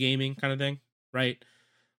pinnacle of gaming kind of thing, right?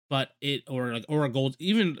 But or a gold,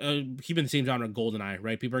 even keeping the same genre, GoldenEye,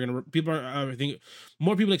 right? I think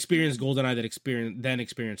more people experience GoldenEye than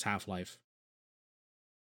experience Half-Life.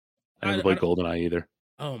 I never played GoldenEye either.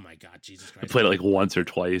 Oh my god, Jesus Christ! I played it like once or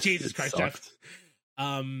twice. Jesus Christ, Jeff.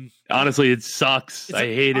 Honestly, it sucks. I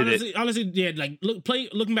hated it. Honestly, yeah. Like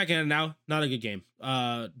looking back at it now, not a good game.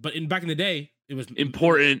 But back in the day, it was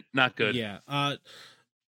important, not good. Yeah.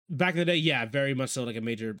 Back in the day, yeah, very much so like a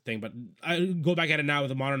major thing. But I go back at it now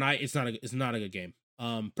with a modern eye, it's not a good game.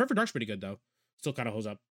 Perfect Dark's pretty good though. Still kind of holds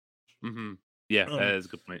up. Mm-hmm. Yeah, that is a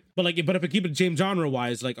good point. But if I keep it same genre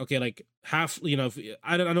wise, like okay, like half, if,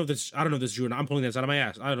 I don't know if this is true. I'm pulling this out of my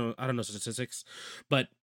ass. I don't know statistics, but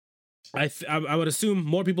I would assume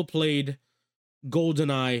more people played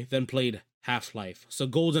GoldenEye than played Half-Life. So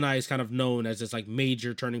GoldenEye is kind of known as this like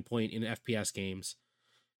major turning point in FPS games.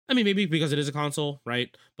 I mean, maybe because it is a console,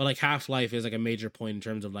 right? But like Half-Life is like a major point in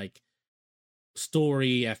terms of like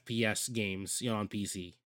story FPS games, on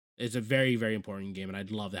PC. It's a very, very important game, and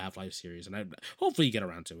I'd love the Half-Life series, and I hopefully you get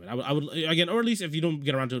around to it. I would again, or at least if you don't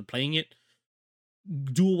get around to playing it,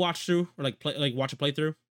 do a watch through or watch a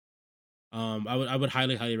playthrough. I would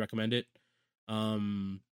highly recommend it.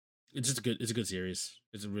 It's just it's a good series.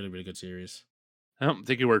 It's a really, really good series. I'll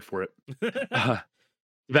take your word for it.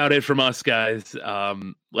 About it from us, guys.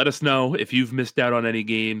 Let us know if you've missed out on any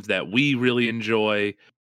games that we really enjoy.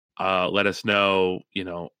 Let us know,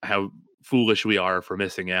 how foolish we are for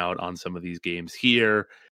missing out on some of these games here.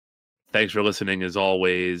 Thanks for listening as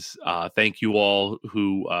always. Thank you all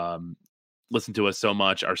who listen to us so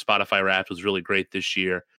much. Our Spotify Wrapped was really great this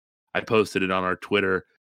year. I posted it on our Twitter.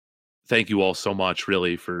 Thank you all so much,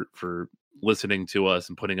 really, for listening to us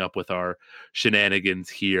and putting up with our shenanigans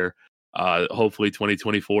here. Hopefully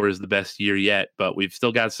 2024 is the best year yet, but we've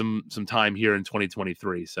still got some time here in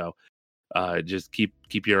 2023. So just keep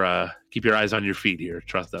your eyes on your feet here.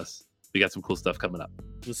 Trust us. We got some cool stuff coming up.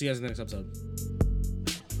 We'll see you guys in the next episode.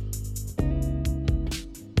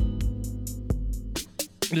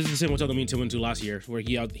 This is the same Hotel Me 2 and 2 last year, where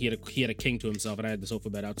he had a king to himself, and I had the sofa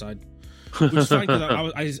bed outside, which is fine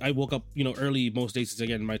because I woke up early most days.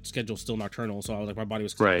 Again, my schedule's still nocturnal, so I was like, my body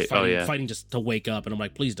was fighting just to wake up, and I'm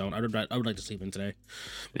like, please don't. I would like to sleep in today,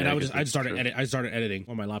 and I started editing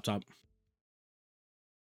on my laptop.